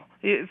horrible.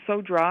 It's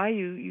so dry,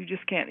 you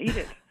just can't eat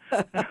it.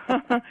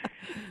 I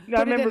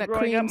remember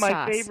growing up,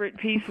 my favorite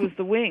piece was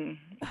the wing.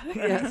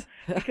 Yes.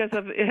 Because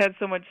it had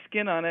so much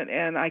skin on it,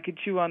 and I could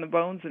chew on the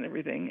bones and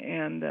everything.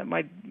 And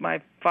my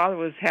father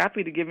was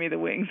happy to give me the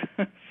wings.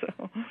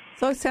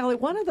 So, Sally,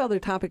 one of the other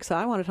topics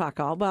I want to talk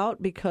all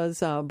about,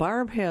 because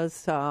Barb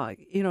has,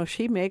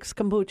 she makes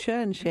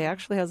kombucha, and she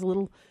actually has a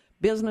little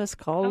business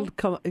called,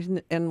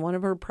 and one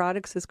of her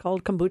products is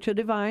called Kombucha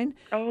Divine.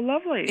 Oh,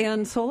 lovely.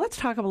 And so let's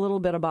talk a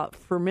little bit about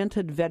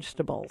fermented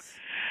vegetables.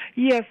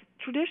 Yes,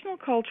 traditional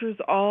cultures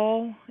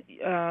all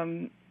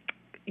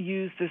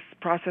use this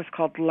process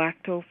called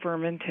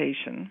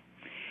lactofermentation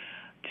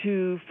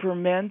to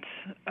ferment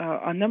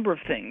a number of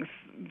things,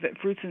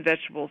 fruits and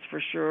vegetables for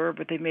sure,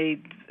 but they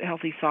made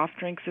healthy soft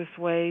drinks this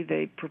way.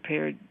 They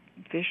prepared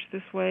fish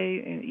this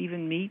way, and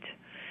even meat.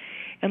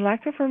 And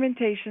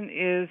lactofermentation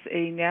is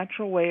a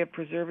natural way of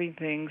preserving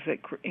things that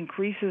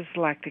increases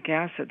lactic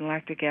acid. And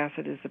lactic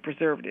acid is the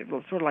preservative,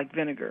 well, sort of like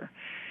vinegar.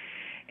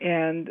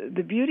 And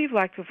the beauty of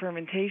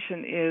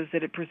lactofermentation is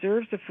that it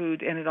preserves the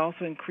food and it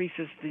also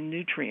increases the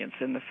nutrients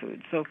in the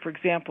food. So, for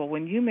example,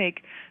 when you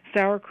make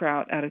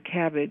sauerkraut out of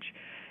cabbage,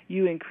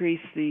 you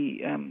increase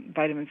the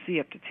vitamin C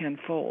up to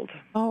 10-fold.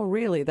 Oh,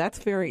 really? That's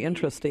very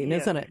interesting,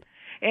 isn't it?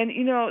 And,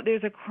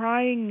 there's a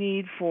crying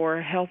need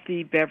for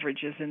healthy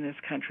beverages in this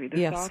country.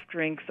 The soft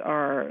drinks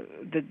are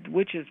the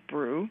witch's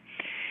brew.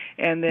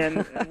 And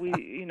then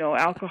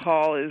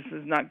alcohol is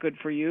not good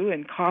for you,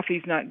 and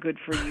coffee's not good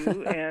for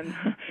you, and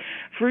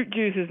fruit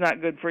juice is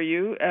not good for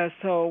you.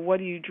 So what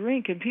do you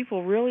drink? And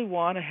people really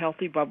want a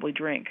healthy, bubbly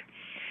drink.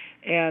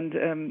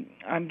 And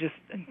I'm just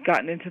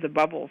gotten into the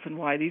bubbles and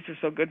why these are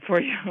so good for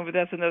you, but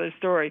that's another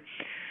story.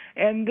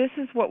 And this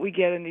is what we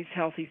get in these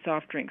healthy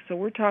soft drinks. So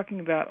we're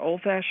talking about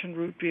old-fashioned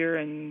root beer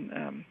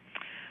and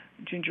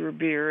ginger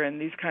beer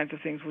and these kinds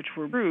of things, which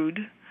were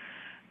brewed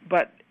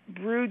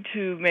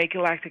to make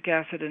lactic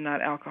acid and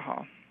not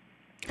alcohol.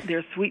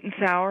 They're sweet and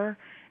sour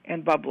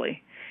and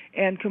bubbly.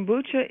 And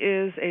kombucha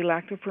is a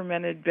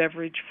lacto-fermented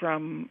beverage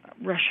from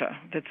Russia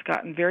that's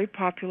gotten very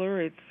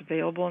popular. It's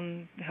available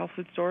in health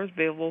food stores,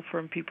 available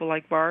from people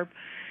like Barb.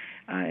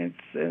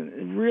 It's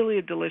really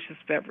a delicious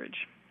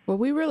beverage. Well,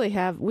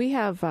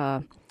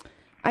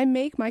 I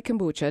make my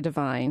kombucha,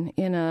 Divine,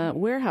 in a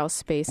warehouse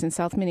space in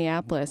South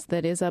Minneapolis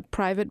that is a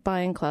private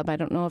buying club. I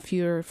don't know if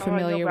you're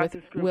familiar with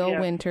Will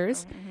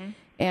Winters. Mm-hmm.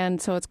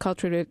 And so it's called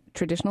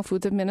Traditional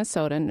Foods of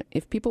Minnesota. And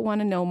if people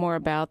want to know more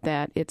about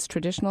that, it's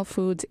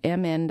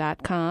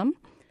traditionalfoodsmn.com.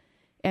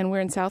 And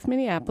we're in South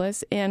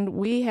Minneapolis. And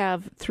we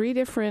have 3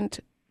 different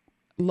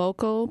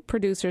local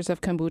producers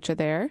of kombucha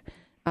there,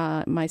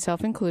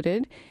 myself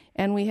included.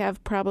 And we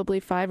have probably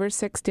 5 or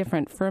 6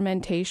 different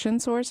fermentation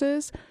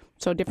sources.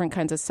 So different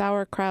kinds of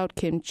sauerkraut,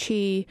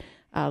 kimchi,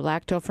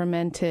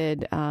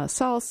 lacto-fermented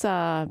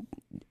salsa,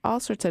 all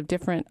sorts of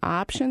different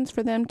options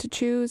for them to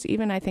choose,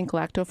 even I think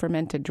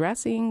lacto-fermented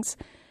dressings.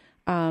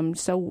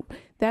 So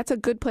that's a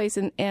good place.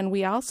 And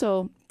we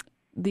also,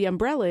 the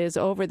umbrella is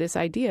over this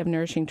idea of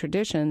nourishing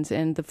traditions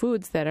and the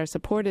foods that are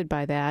supported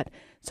by that.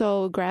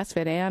 So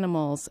grass-fed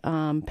animals,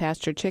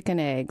 pastured chicken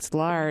eggs,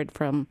 lard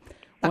from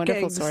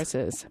wonderful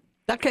sources.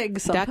 Duck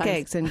eggs sometimes. Duck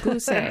eggs and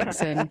goose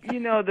eggs. And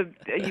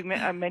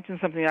I mentioned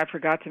something I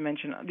forgot to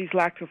mention. These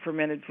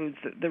lacto-fermented foods,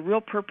 the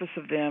real purpose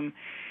of them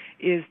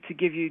is to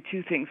give you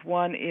 2 things.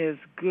 One is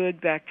good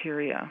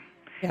bacteria.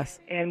 Yes.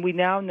 And we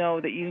now know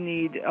that you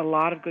need a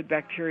lot of good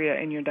bacteria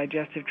in your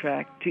digestive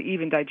tract to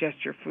even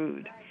digest your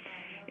food.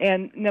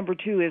 And number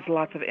 2 is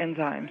lots of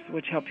enzymes,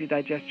 which help you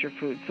digest your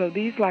food. So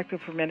these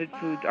lacto-fermented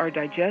foods are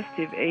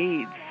digestive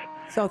aids.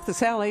 So,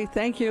 Sally,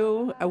 thank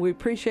you. We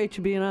appreciate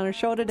you being on our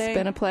show today. It's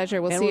been a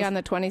pleasure. We'll see you on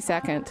the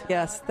 22nd.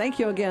 Yes, thank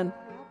you again.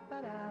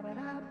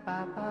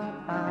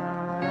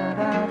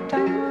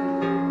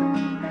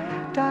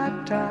 Da,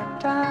 da.